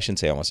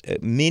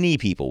many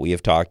people we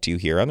have talked to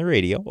here on the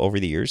radio over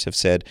the years have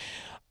said,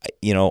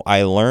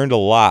 I learned a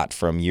lot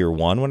from year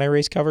 1 when I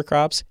raised cover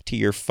crops to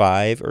year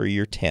 5 or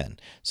year 10.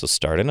 So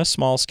start on a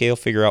small scale,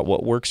 figure out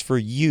what works for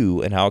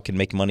you and how it can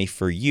make money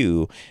for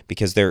you,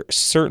 because there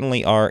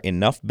certainly are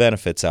enough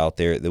benefits out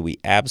there that we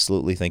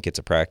absolutely think it's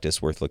a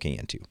practice worth looking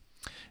into.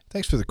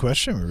 Thanks for the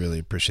question. We really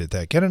appreciate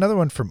that. Get another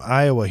one from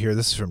Iowa here.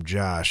 This is from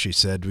Josh. He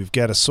said, we've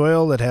got a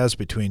soil that has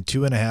between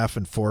 2.5%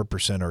 and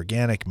 4%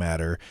 organic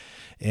matter,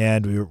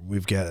 and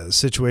we've got a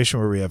situation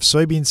where we have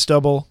soybean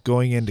stubble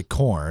going into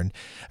corn.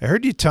 I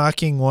heard you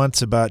talking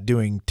once about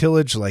doing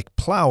tillage like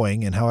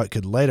plowing and how it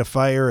could light a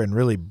fire and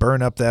really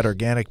burn up that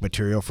organic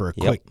material for a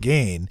quick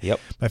gain.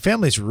 Yep. My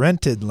family's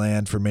rented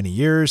land for many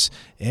years,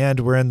 and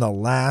we're in the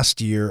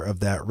last year of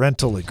that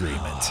rental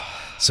agreement.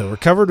 So we're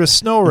covered with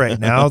snow right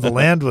now. The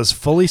land was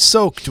fully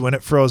soaked when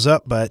it froze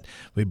up, but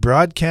we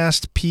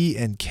broadcast P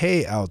and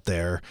K out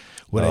there.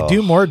 Would I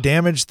do more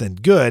damage than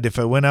good if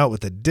I went out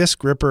with a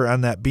disc ripper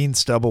on that bean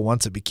stubble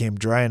once it became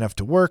dry enough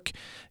to work?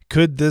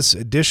 Could this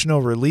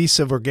additional release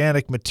of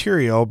organic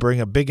material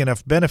bring a big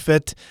enough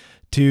benefit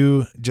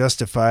to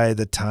justify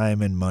the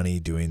time and money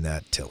doing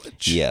that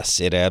tillage?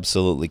 Yes, it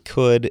absolutely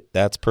could.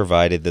 That's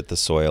provided that the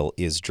soil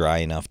is dry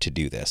enough to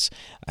do this.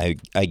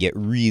 I get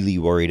really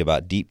worried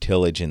about deep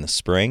tillage in the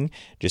spring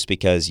just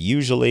because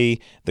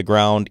usually the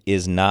ground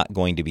is not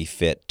going to be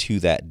fit to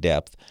that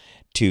depth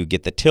to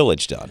get the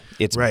tillage done.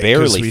 It's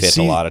barely fit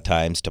a lot of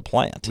times to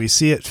plant. We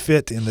see it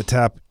fit in the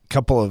top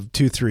couple of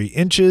 2-3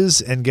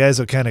 inches, and guys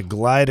will kind of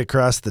glide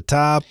across the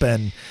top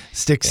and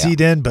stick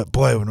seed in. But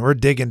boy, when we're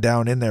digging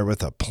down in there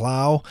with a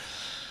plow,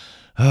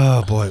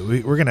 oh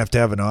boy, we're gonna have to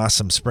have an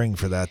awesome spring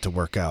for that to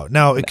work out.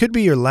 Now it could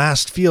be your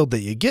last field that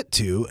you get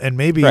to, and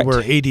maybe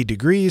we're 80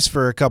 degrees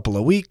for a couple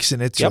of weeks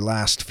and it's your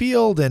last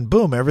field, and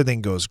boom,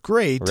 everything goes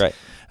great. Right.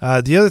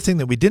 The other thing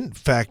that we didn't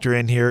factor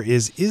in here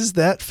is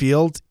that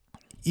field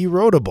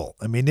erodible?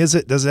 I mean, does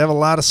it have a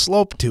lot of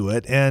slope to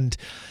it? And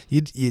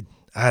you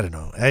I don't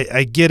know.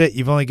 I get it.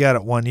 You've only got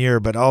it 1 year,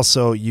 but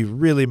also you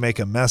really make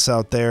a mess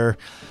out there.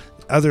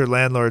 Other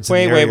landlords in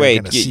the area are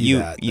going to see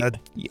that.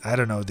 I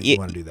don't know that you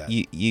want to do that.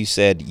 You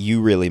said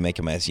you really make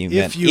a mess. You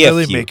meant if you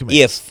make a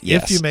mess.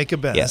 If you make a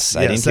mess. Yes,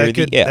 I didn't hear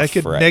the if. That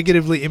could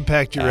negatively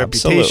impact your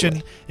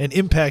reputation and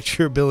impact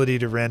your ability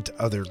to rent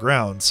other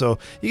ground. So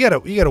you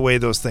gotta weigh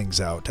those things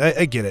out.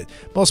 I get it.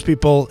 Most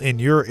people in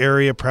your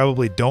area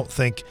probably don't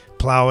think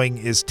plowing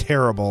is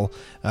terrible.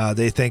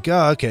 They think,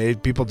 oh, okay,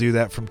 people do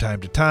that from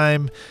time to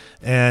time.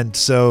 And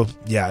so,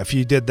 yeah, if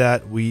you did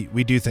that, we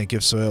do think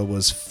if soil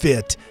was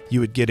fit,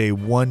 you would get a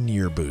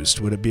 1-year boost.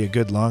 Would it be a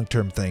good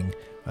long-term thing?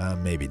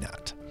 Maybe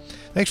not.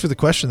 Thanks for the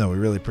question, though. We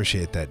really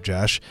appreciate that,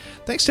 Josh.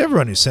 Thanks to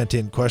everyone who sent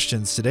in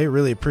questions today.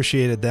 Really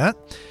appreciated that.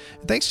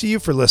 And thanks to you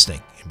for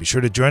listening. And be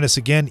sure to join us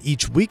again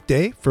each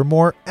weekday for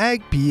more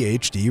Ag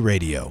PhD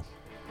Radio.